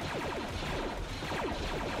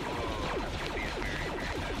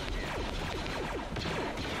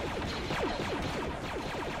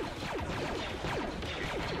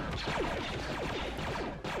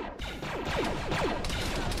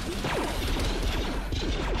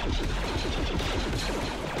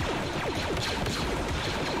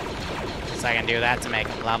 Guess I can do that to make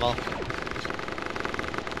him level.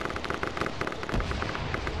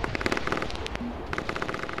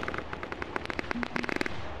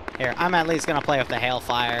 Here, I'm at least gonna play with the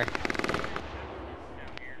hailfire.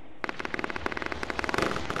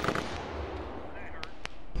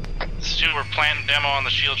 Stu, we're planting demo on the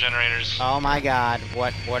shield generators. Oh my god,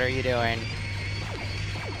 what are you doing?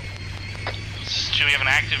 Stu, we have an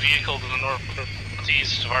active vehicle to the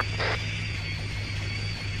northeast of our...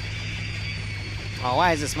 Oh,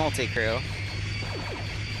 why is this multi-crew?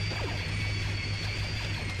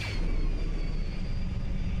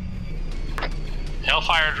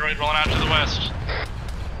 Hellfire droid rolling out to the west.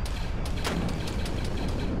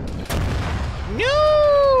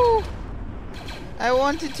 No! I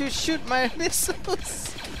wanted to shoot my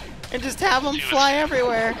missiles and just have them fly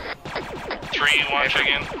everywhere. 3, 1, check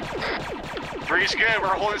in. 3's good. We're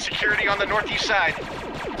holding security on the northeast side.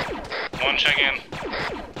 1, check in.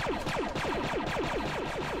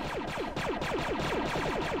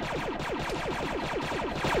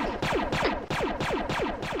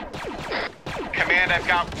 Command, I've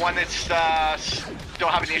got one that's still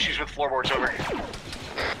having issues with floorboards. Over.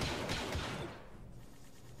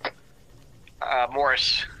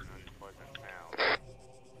 Morris.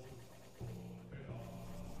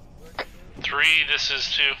 3, this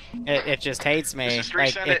is 2. It just hates me. This is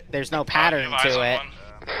 3, Like, there's no pattern to it.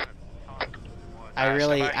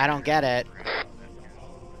 I don't get it.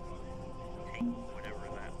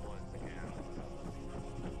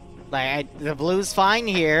 Like, the blue's fine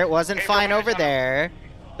here. It wasn't fine over there.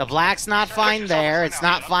 The black's not fine there. It's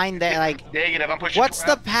not fine there. Like, negative. I'm pushing. What's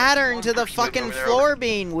the pattern to the fucking floor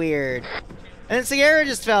being weird? And then Sierra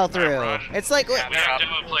just fell through. It's like,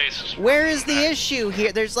 where is the issue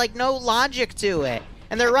here? There's like no logic to it.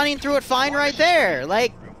 And they're running through it fine right there.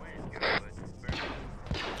 Like,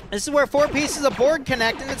 this is where 4 pieces of board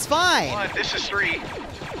connect and it's fine. 1, this is 3.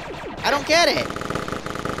 I don't get it.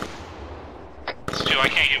 Stu, I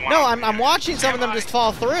can't get one. No, I'm watching some of them just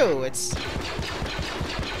fall through. It's...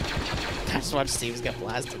 I just watched Steve's get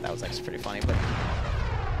blasted. That was actually pretty funny, but...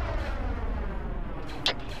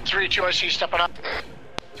 3, 2, I see you stepping up.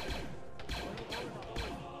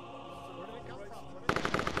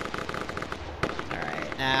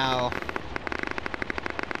 Alright, now...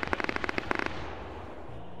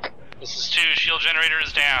 This is 2, shield generator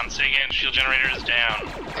is down. Say again, shield generator is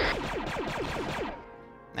down.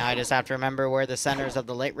 Now I just have to remember where the centers of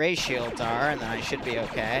the ray shields are, and then I should be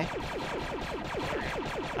okay.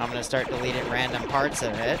 I'm gonna start deleting random parts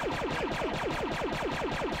of it.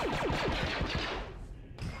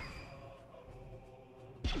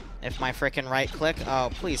 If my frickin' right click... Oh,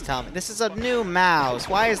 please tell me. This is a new mouse.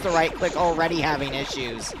 Why is the right click already having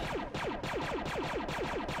issues?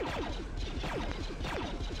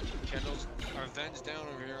 Kendall's, our vents down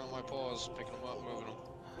over here on my paws, picking them up, moving them.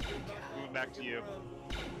 Moving back to you.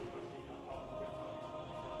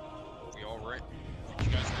 We all right? You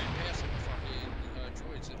guys ran past the fucking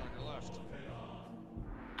droid sitting on your left.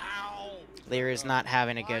 Ow! Liru's not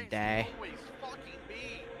having a good day.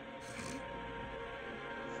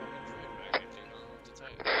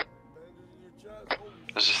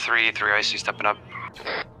 This is 3, 3 IC stepping up.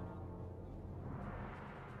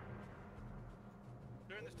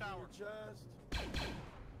 During this tower.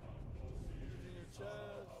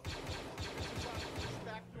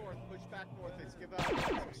 Push back north. Let's give out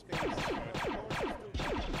some space.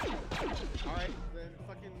 Alright, then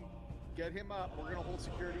fucking get him up. We're gonna hold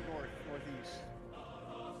security northeast.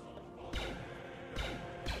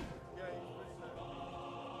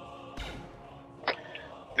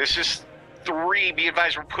 This is 3. Be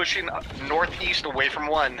advised, we're pushing northeast away from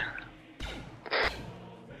 1.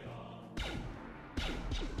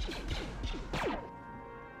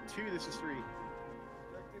 2, this is 3.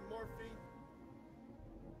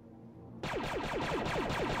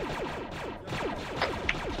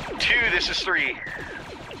 2, this is 3.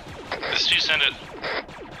 This 2, send it.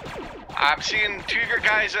 I'm seeing 2 of your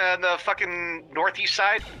guys on the fucking northeast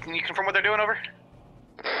side. Can you confirm what they're doing over?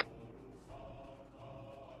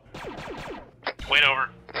 Wait over.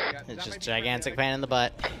 It's just gigantic pain in the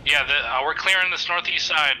butt. Yeah, we're clearing this northeast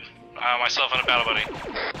side. Myself and a battle buddy.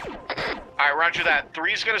 Alright, roger that.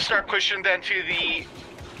 3's gonna start pushing then to the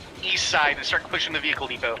east side and start pushing the vehicle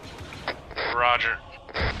depot. Roger.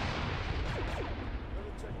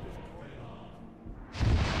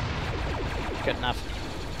 Good enough.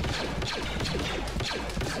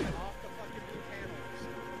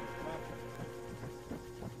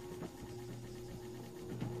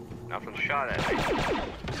 Nothing shot at me.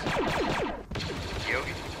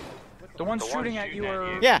 Yogi. The ones shooting at you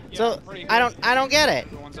are... Yeah, so I don't get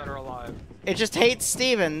it. The ones that are alive. It just hates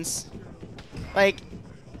Stevens. Like,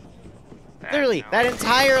 literally, that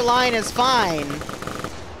entire line is fine.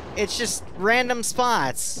 It's just random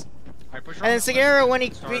spots. And then Segura, when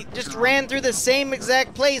he just ran through the same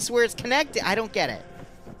exact place where it's connected, I don't get it.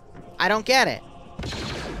 I don't get it.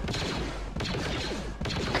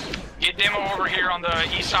 Get demo over here on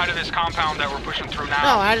the east side of this compound that we're pushing through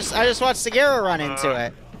now. No, I just watched Segura run into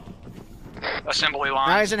it. Assembly line.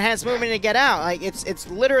 Now he's enhanced movement to get out. Like, it's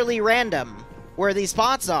literally random where these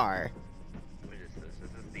spots are. What is this? Is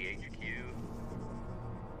this the HQ?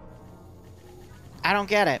 I don't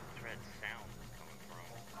get it. Where that sound is coming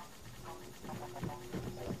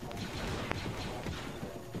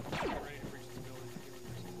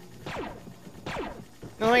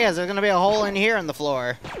from? Oh yes, there's gonna be a hole in here in the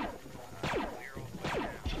floor.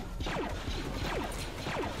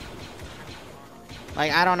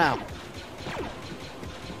 Like, I don't know.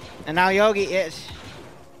 And now Yogi,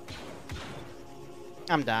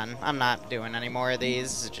 I'm done. I'm not doing any more of these.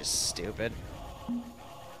 This is just stupid.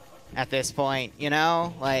 At this point, you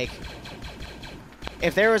know? Like,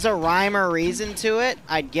 if there was a rhyme or reason to it,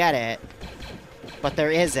 I'd get it. But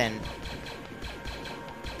there isn't.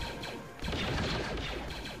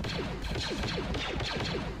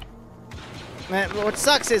 What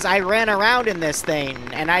sucks is I ran around in this thing,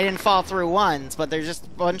 and I didn't fall through once, but there's just a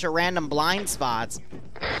bunch of random blind spots.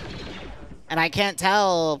 And I can't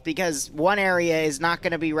tell because one area is not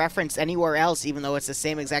going to be referenced anywhere else, even though it's the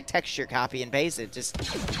same exact texture, copy and paste it. Just,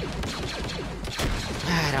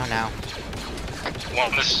 I don't know. Well,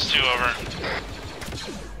 this is 2 over.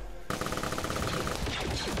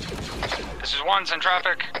 This is 1's in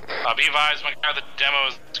traffic. Be advised, McLean, the demo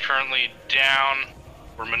is currently down.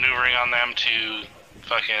 We're maneuvering on them to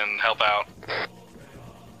fucking help out.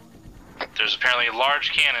 There's apparently a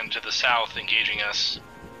large cannon to the south engaging us.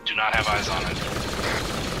 Do not have eyes on it.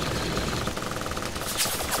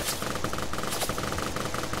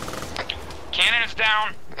 Cannon is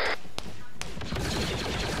down.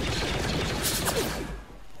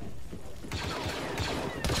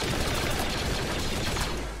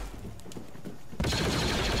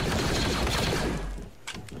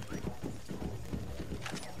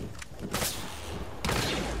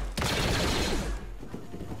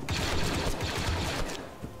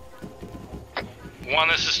 One,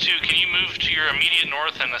 this is 2. Can you move to your immediate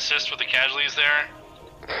north and assist with the casualties there?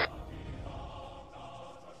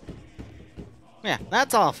 Yeah,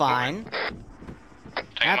 that's all fine.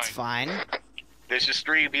 That's fine. This is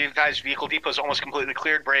 3. Be advised, vehicle depot is almost completely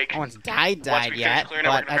cleared. Break. No one's died Once we yet, finish clearing it,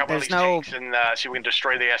 we're but gonna grab one of there's these no... tanks and see if we can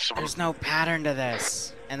destroy the S of them. There's no pattern to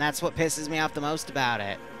this, and that's what pisses me off the most about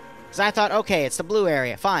it. Because I thought, okay, it's the blue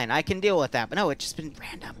area, fine, I can deal with that, but no, it's just been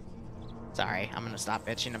random. Sorry, I'm gonna stop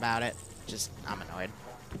bitching about it. Just, I'm annoyed.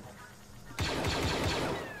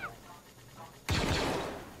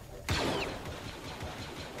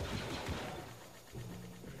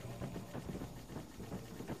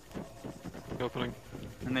 Opening.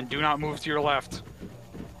 And then do not move to your left.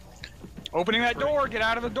 Opening that door, get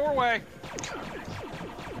out of the doorway.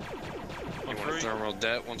 You want to thermal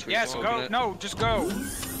det once we Yes, open go. it? No, just go.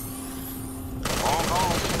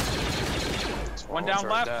 One down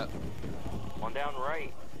left. One down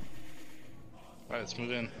right. Alright, let's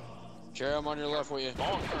move in. Jerry, I'm on your left with you.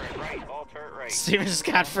 All turret right. All turret right. Steven just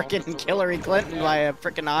got frickin' Hillary Clinton by a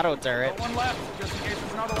frickin' auto turret. One left, just in case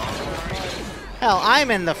there's another one. Hell,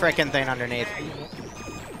 I'm in the frickin' thing underneath.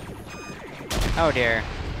 Oh dear.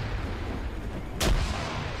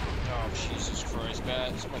 Oh, Jesus Christ.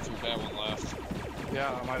 Bad. Somebody threw bad one left.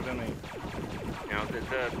 Yeah, it might have been me. You know,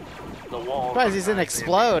 the wall. Surprised he didn't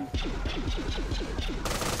explode.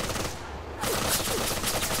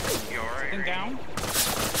 You alright? Thing down.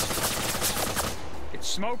 It's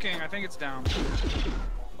smoking. I think it's down.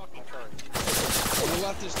 Fucking turret. The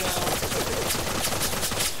left is down.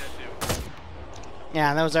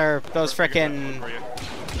 Yeah, those frickin'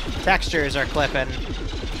 textures are clipping.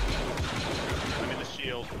 I'm in the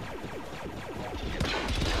shield.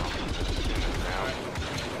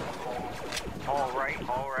 All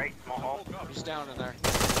right. Small. He's down in there.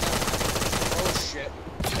 Oh shit.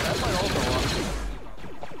 That might also up.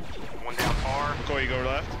 One down far. McCoy, you go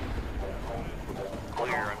left.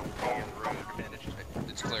 Clear. I don't see any room.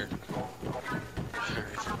 It's clear.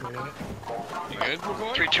 You good,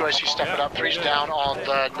 McCoy? 3-2, I see stepping up. 3's down on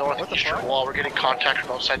the northeastern wall. We're getting contact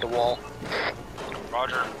from outside the wall.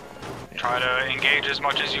 Roger. Try to engage as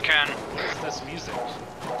much as you can. What's this music? I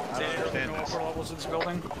don't understand this. Upper levels of this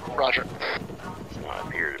building. Roger. Does not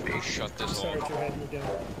appear to be. Shut this Sorry off. to have you down.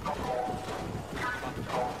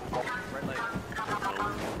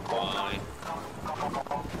 Fine.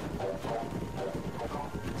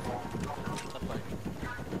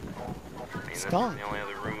 It's gone. The only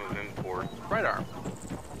other room of import. Right arm.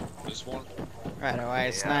 This one. Right away,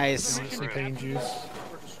 it's nice. Some pain juice.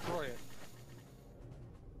 Or destroy it.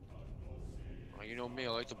 Well, you know me, I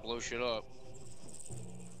like to blow shit up.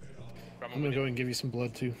 I'm gonna go and give you some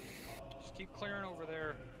blood too. Just keep clearing over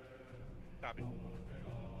there. Copy.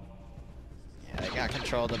 Yeah, they got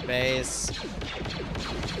control of the base.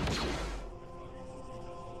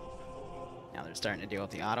 Now they're starting to deal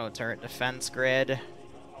with the auto turret defense grid.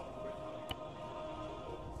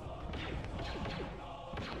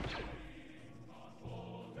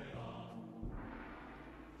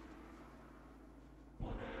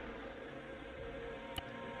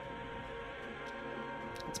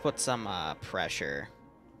 Let's put some pressure.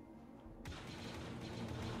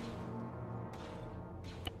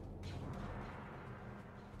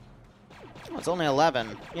 Oh, it's only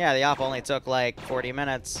 11. Yeah, the op only took like 40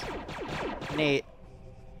 minutes. Neat.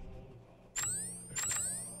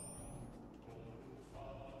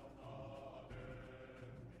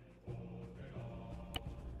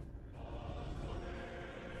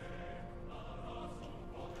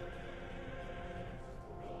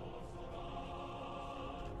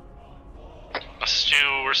 Stu,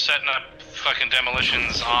 we're setting up fucking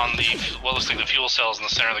demolitions on the what looks like the fuel cells in the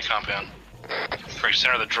center of the compound. Or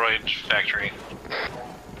center of the droid factory.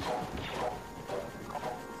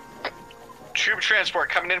 Troop transport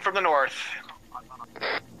coming in from the north.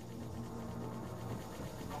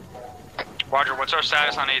 Roger, what's our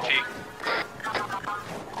status on AT?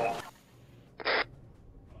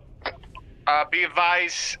 Be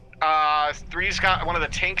advised, 3's got one of the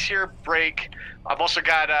tanks here, break. I've also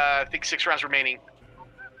got, I think 6 rounds remaining.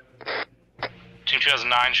 Team 2 has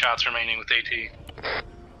 9 shots remaining with AT.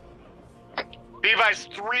 Be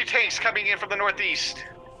advised, 3 tanks coming in from the northeast.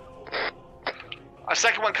 A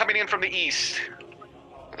second one coming in from the east.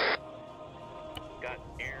 Got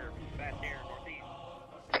air, fast air northeast.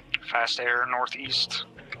 Fast air northeast.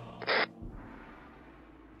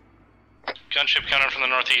 Gunship coming from the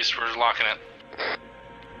northeast, we're locking it.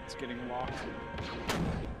 It's getting locked.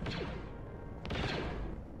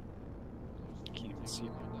 Can't even see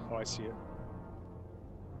it. Oh, I see it.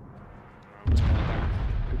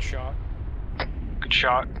 Good shot. Good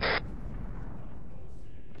shot.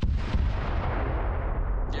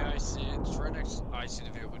 Yeah, I see it. It's right next. I see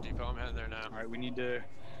the vehicle depot. I'm heading there now. All right, we need to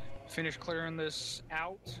finish clearing this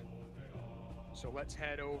out. So let's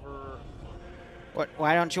head over What?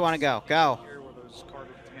 Why don't you want to go? Go. here where those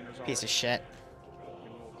cargo containers are. Piece of shit.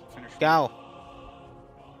 And we'll finish. Go.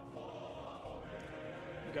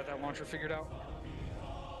 You got that launcher figured out?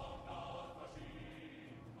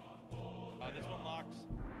 This one locks.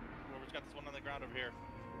 Whoever's got this one on the ground over here.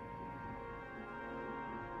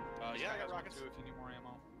 Yeah, I got rockets. If you need more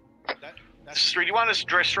ammo. That's 3. Do you want us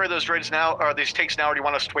to destroy those droids now, or these tanks now, or do you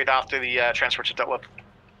want us to wait after the transports are dealt with?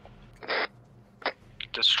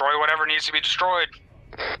 Destroy whatever needs to be destroyed.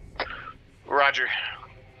 Roger.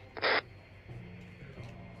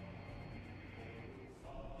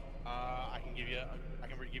 I can give you a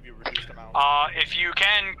reduced amount. If you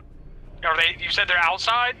can, are they? You said they're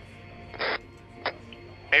outside.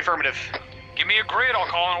 Affirmative. Give me a grid. I'll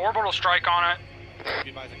call an orbital strike on it. Be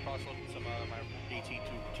advised, I cross-loaded some my AT to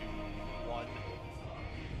 1.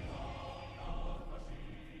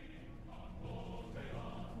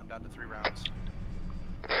 I'm down to 3 rounds.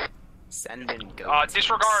 Send and go.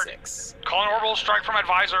 Disregard. 6. Call an orbital strike from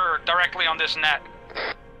advisor directly on this net.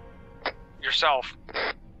 Yourself.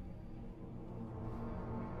 Hey,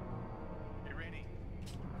 Randy.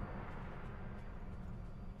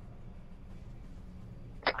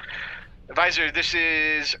 Advisor, this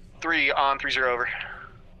is 3 on 30 over.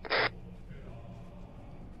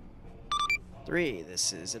 3,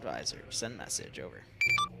 this is advisor. Send message over.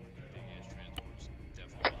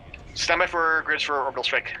 Stand by for grids for orbital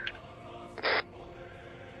strike.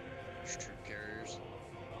 Troop carriers.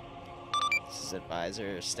 This is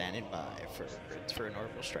advisor standing by for grids for an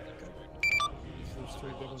orbital strike. There's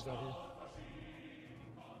 3 big ones out here.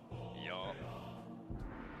 Yup.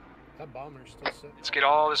 That bomber's still set. Let's get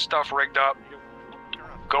all this stuff rigged up.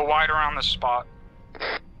 Go wide around this spot.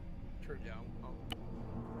 True. Yeah.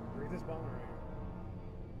 Rig this bomber right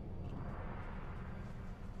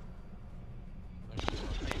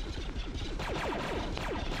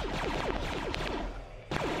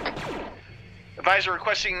Advisor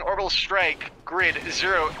requesting orbital strike, grid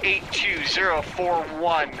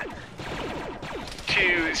 082041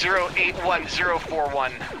 to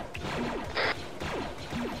 081041.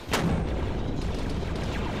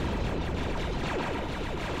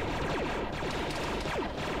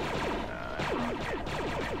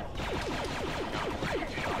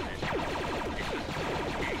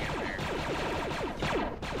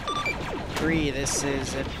 3, this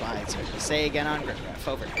is advisor. Say again on grid ref,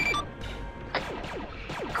 over.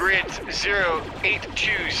 Grid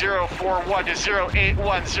 082041 to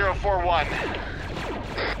 081041.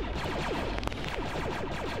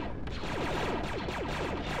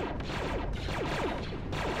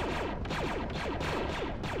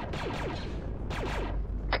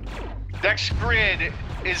 Next grid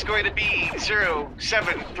is going to be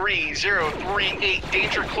 073038.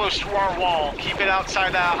 Danger close to our wall. Keep it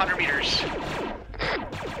outside 100 meters.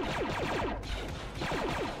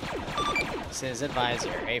 This is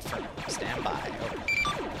advisor. A firm. Stand by. Over.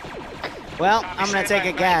 Well, I'm gonna take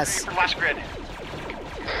a guess. Last grid.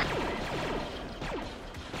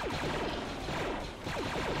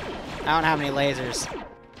 I don't have any lasers.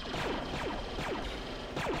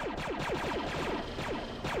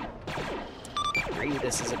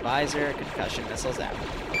 This is advisor. Concussion missiles out.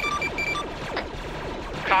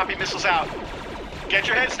 Copy, missiles out. Get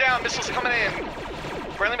your heads down, missiles coming in.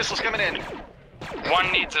 Friendly missiles coming in.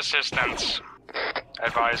 One needs assistance.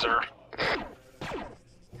 Advisor.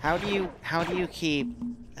 How do you keep...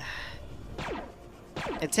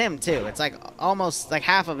 It's him too. It's like almost like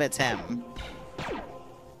half of it's him.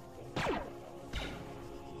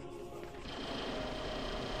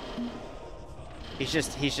 He's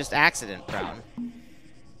just accident prone.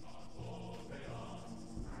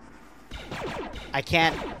 I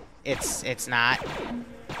can't. It's not.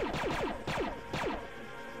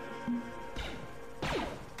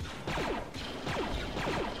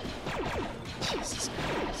 Jesus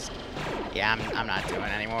Christ. Yeah, I'm not doing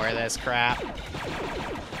any more of this crap.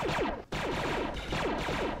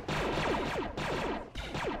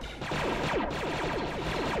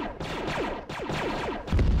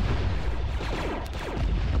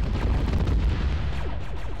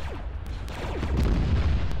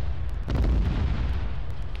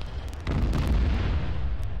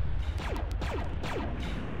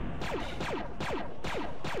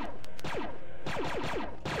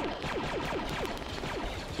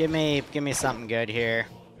 Give me something good here.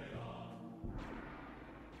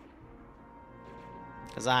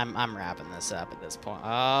 Cause I'm wrapping this up at this point.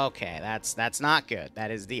 Okay, that's not good.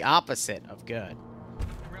 That is the opposite of good.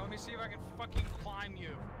 Let me see if I can fucking climb you.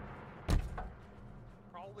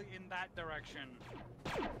 Probably in that direction.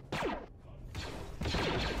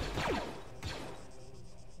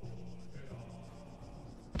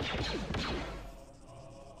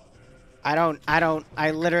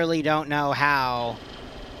 I literally don't know how.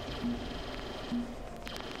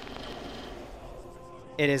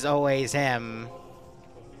 It is always him.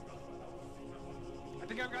 I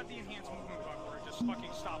think I've got the enhanced movement bug where it just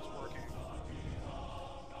fucking stops working.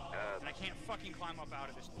 And I can't fucking climb up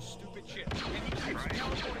out of this stupid shit. And he keeps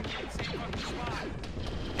teleporting to the same fucking spot.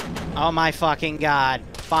 Oh my fucking god.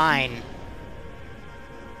 Fine.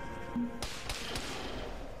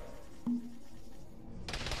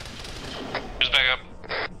 Who's back up?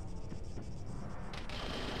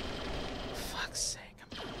 Fuck's sake.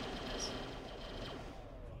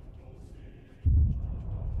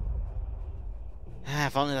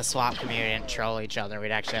 If only the swap community didn't troll each other,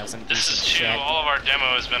 we'd actually have some This decent is 2. shit. All of our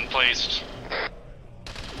demo has been placed.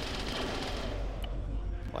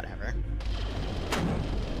 Whatever.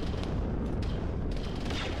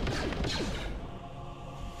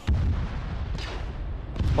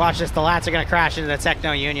 Watch this, the lats are gonna crash into the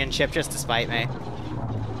Techno Union chip just to spite me.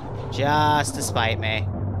 Just to spite me.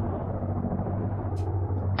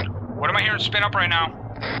 What am I hearing spin up right now?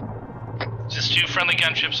 Just 2 friendly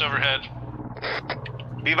gunships overhead.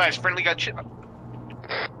 Be advised, friendly gunship.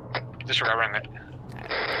 Disregarding it.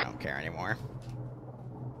 I don't care anymore.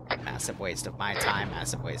 Massive waste of my time,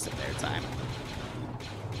 massive waste of their time.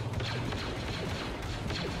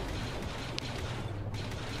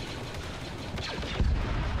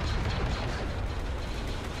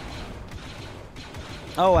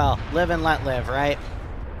 Oh well, live and let live, right?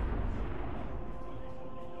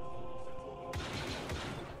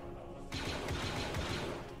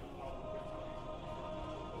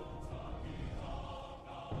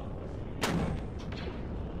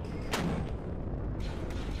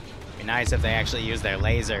 Be nice if they actually use their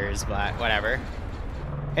lasers, but whatever.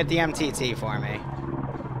 Hit the MTT for me.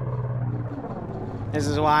 This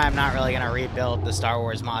is why I'm not really gonna rebuild the Star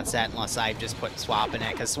Wars mod set unless I just put Swap in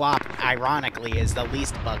it, because Swap, ironically, is the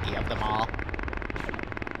least buggy of them all.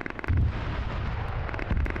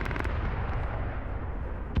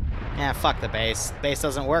 Yeah, fuck the base. Base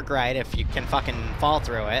doesn't work right if you can fucking fall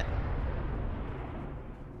through it.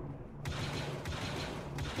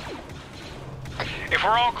 If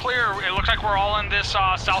we're all clear, it looks like we're all in this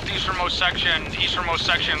southeasternmost section, easternmost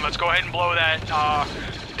section. Let's go ahead and blow that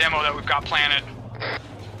demo that we've got planted.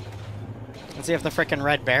 Let's see if the frickin'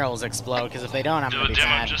 red barrels explode, because if they don't, I'm Do gonna a be demo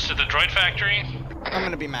mad. just at the droid factory. I'm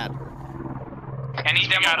gonna be mad. Any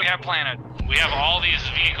demo we have planted. We have all these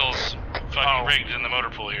vehicles fucking rigged in the motor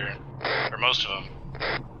pool here. Or most of them.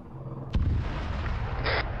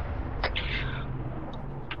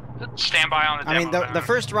 Stand by on the demo. I mean, the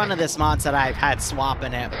first run of this mod said I had swap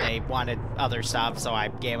in it, but they wanted other stuff, so I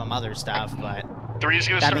gave them other stuff, but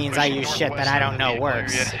that means I use shit that I don't know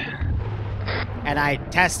works. And I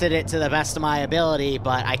tested it to the best of my ability,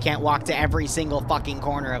 but I can't walk to every single fucking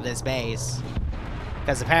corner of this base.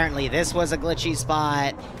 Because apparently this was a glitchy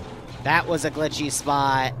spot, that was a glitchy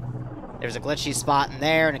spot, there's a glitchy spot in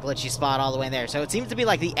there, and a glitchy spot all the way in there. So it seems to be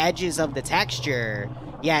like the edges of the texture,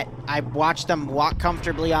 yet I watched them walk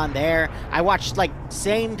comfortably on there. I watched, like,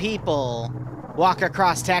 same people walk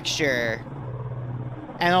across texture,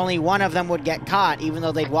 and only one of them would get caught, even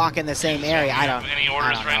though they'd walk in the same area. I don't any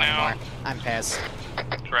orders know right now? anymore. I'm pissed.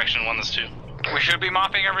 Correction, 1, this 2. We should be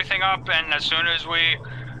mopping everything up, and as soon as we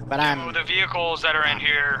do the vehicles that are in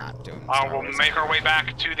here, we'll make our way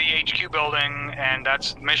back to the HQ building, and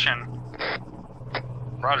that's the mission.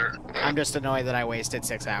 Roger. I'm just annoyed that I wasted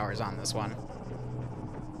 6 hours on this one.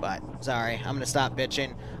 But, sorry, I'm gonna stop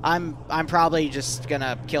bitching. I'm probably just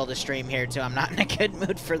gonna kill the stream here, too. I'm not in a good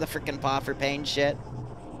mood for the frickin' paw for pain shit.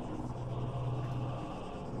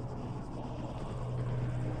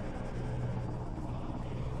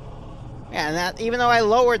 Yeah, and that, even though I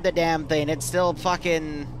lowered the damn thing, it's still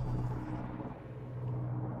fucking...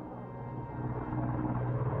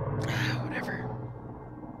 Whatever.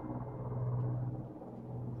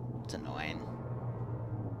 It's annoying.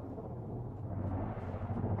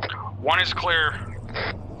 1 is clear.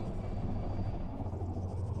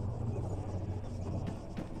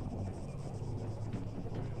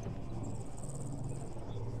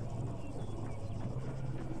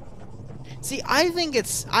 See, I think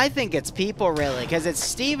it's people really, because it's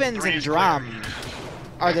Stevens and Drum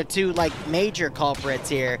are the two like major culprits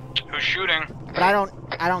here. Who's shooting? But I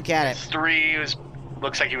don't get it. 3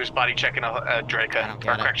 looks like he was body checking a Droidka,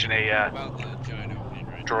 or correction, a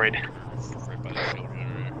droid. Right by the shield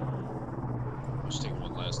generator. Let's take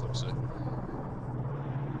one last look, so.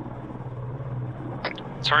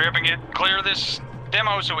 Let's hurry up and clear this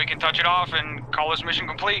demo so we can touch it off and call this mission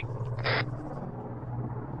complete.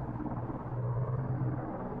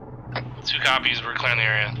 2 copies, we're clearing the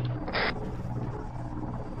area.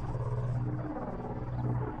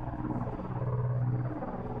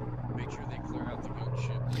 Make sure they clear out the goat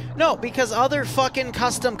ship. No, because other fucking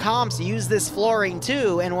custom comps use this flooring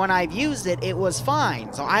too, and when I've used it, it was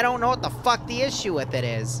fine. So I don't know what the fuck the issue with it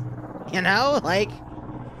is. You know? Like,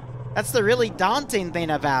 that's the really daunting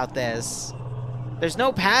thing about this. There's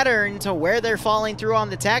no pattern to where they're falling through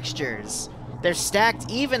on the textures. They're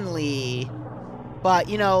stacked evenly, but,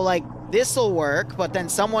 you know, like, this'll work, but then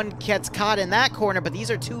someone gets caught in that corner, but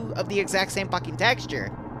these are 2 of the exact same fucking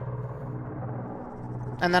texture.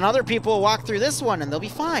 And then other people will walk through this one and they'll be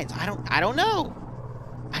fine. So I don't know.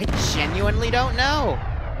 I genuinely don't know.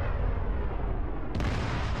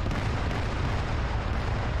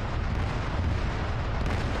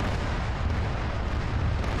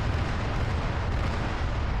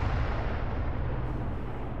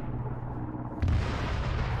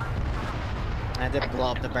 I did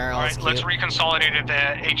blow up the barrels. Alright, let's reconsolidate at the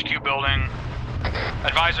HQ building.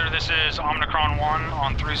 Advisor, this is Omnicron 1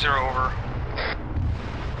 on 30 over.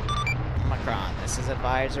 Omicron, this is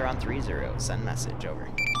Advisor on 30. Send message over.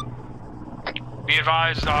 Be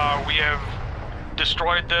advised, we have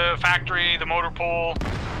destroyed the factory, the motor pool.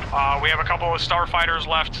 We have a couple of starfighters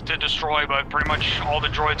left to destroy, but pretty much all the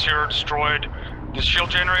droids here are destroyed. The shield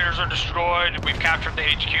generators are destroyed. We've captured the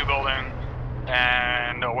HQ building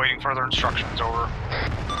and awaiting further instructions. Over.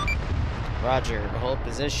 Roger. Hold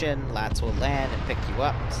position. Lats will land and pick you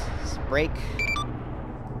up. Break.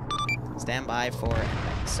 Stand by for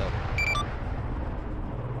index. Over.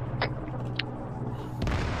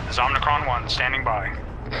 This is Omnicron 1 standing by.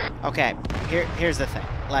 Okay. Here's the thing.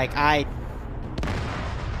 Like,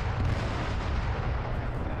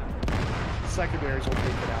 Secondaries will take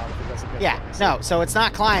it out if it doesn't get yeah, no, so it's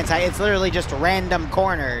not clients, it's literally just random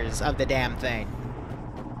corners of the damn thing.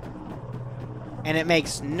 And it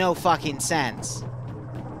makes no fucking sense.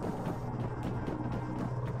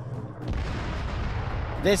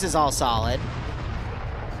 This is all solid.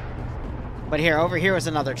 But here, over here was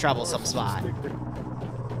another troublesome spot.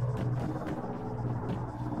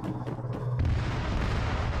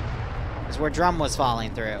 Is where Drum was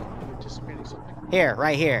falling through. Here,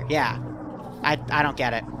 right here, yeah. I don't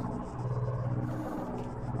get it.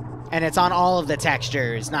 And it's on all of the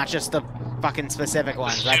textures, not just the fucking specific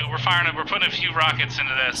ones. Like, We're putting a few rockets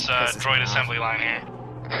into this droid assembly line here.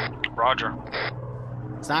 Roger.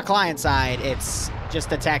 it's not client side, it's just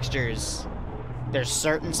the textures. There's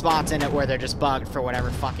certain spots in it where they're just bugged for whatever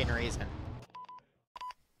fucking reason.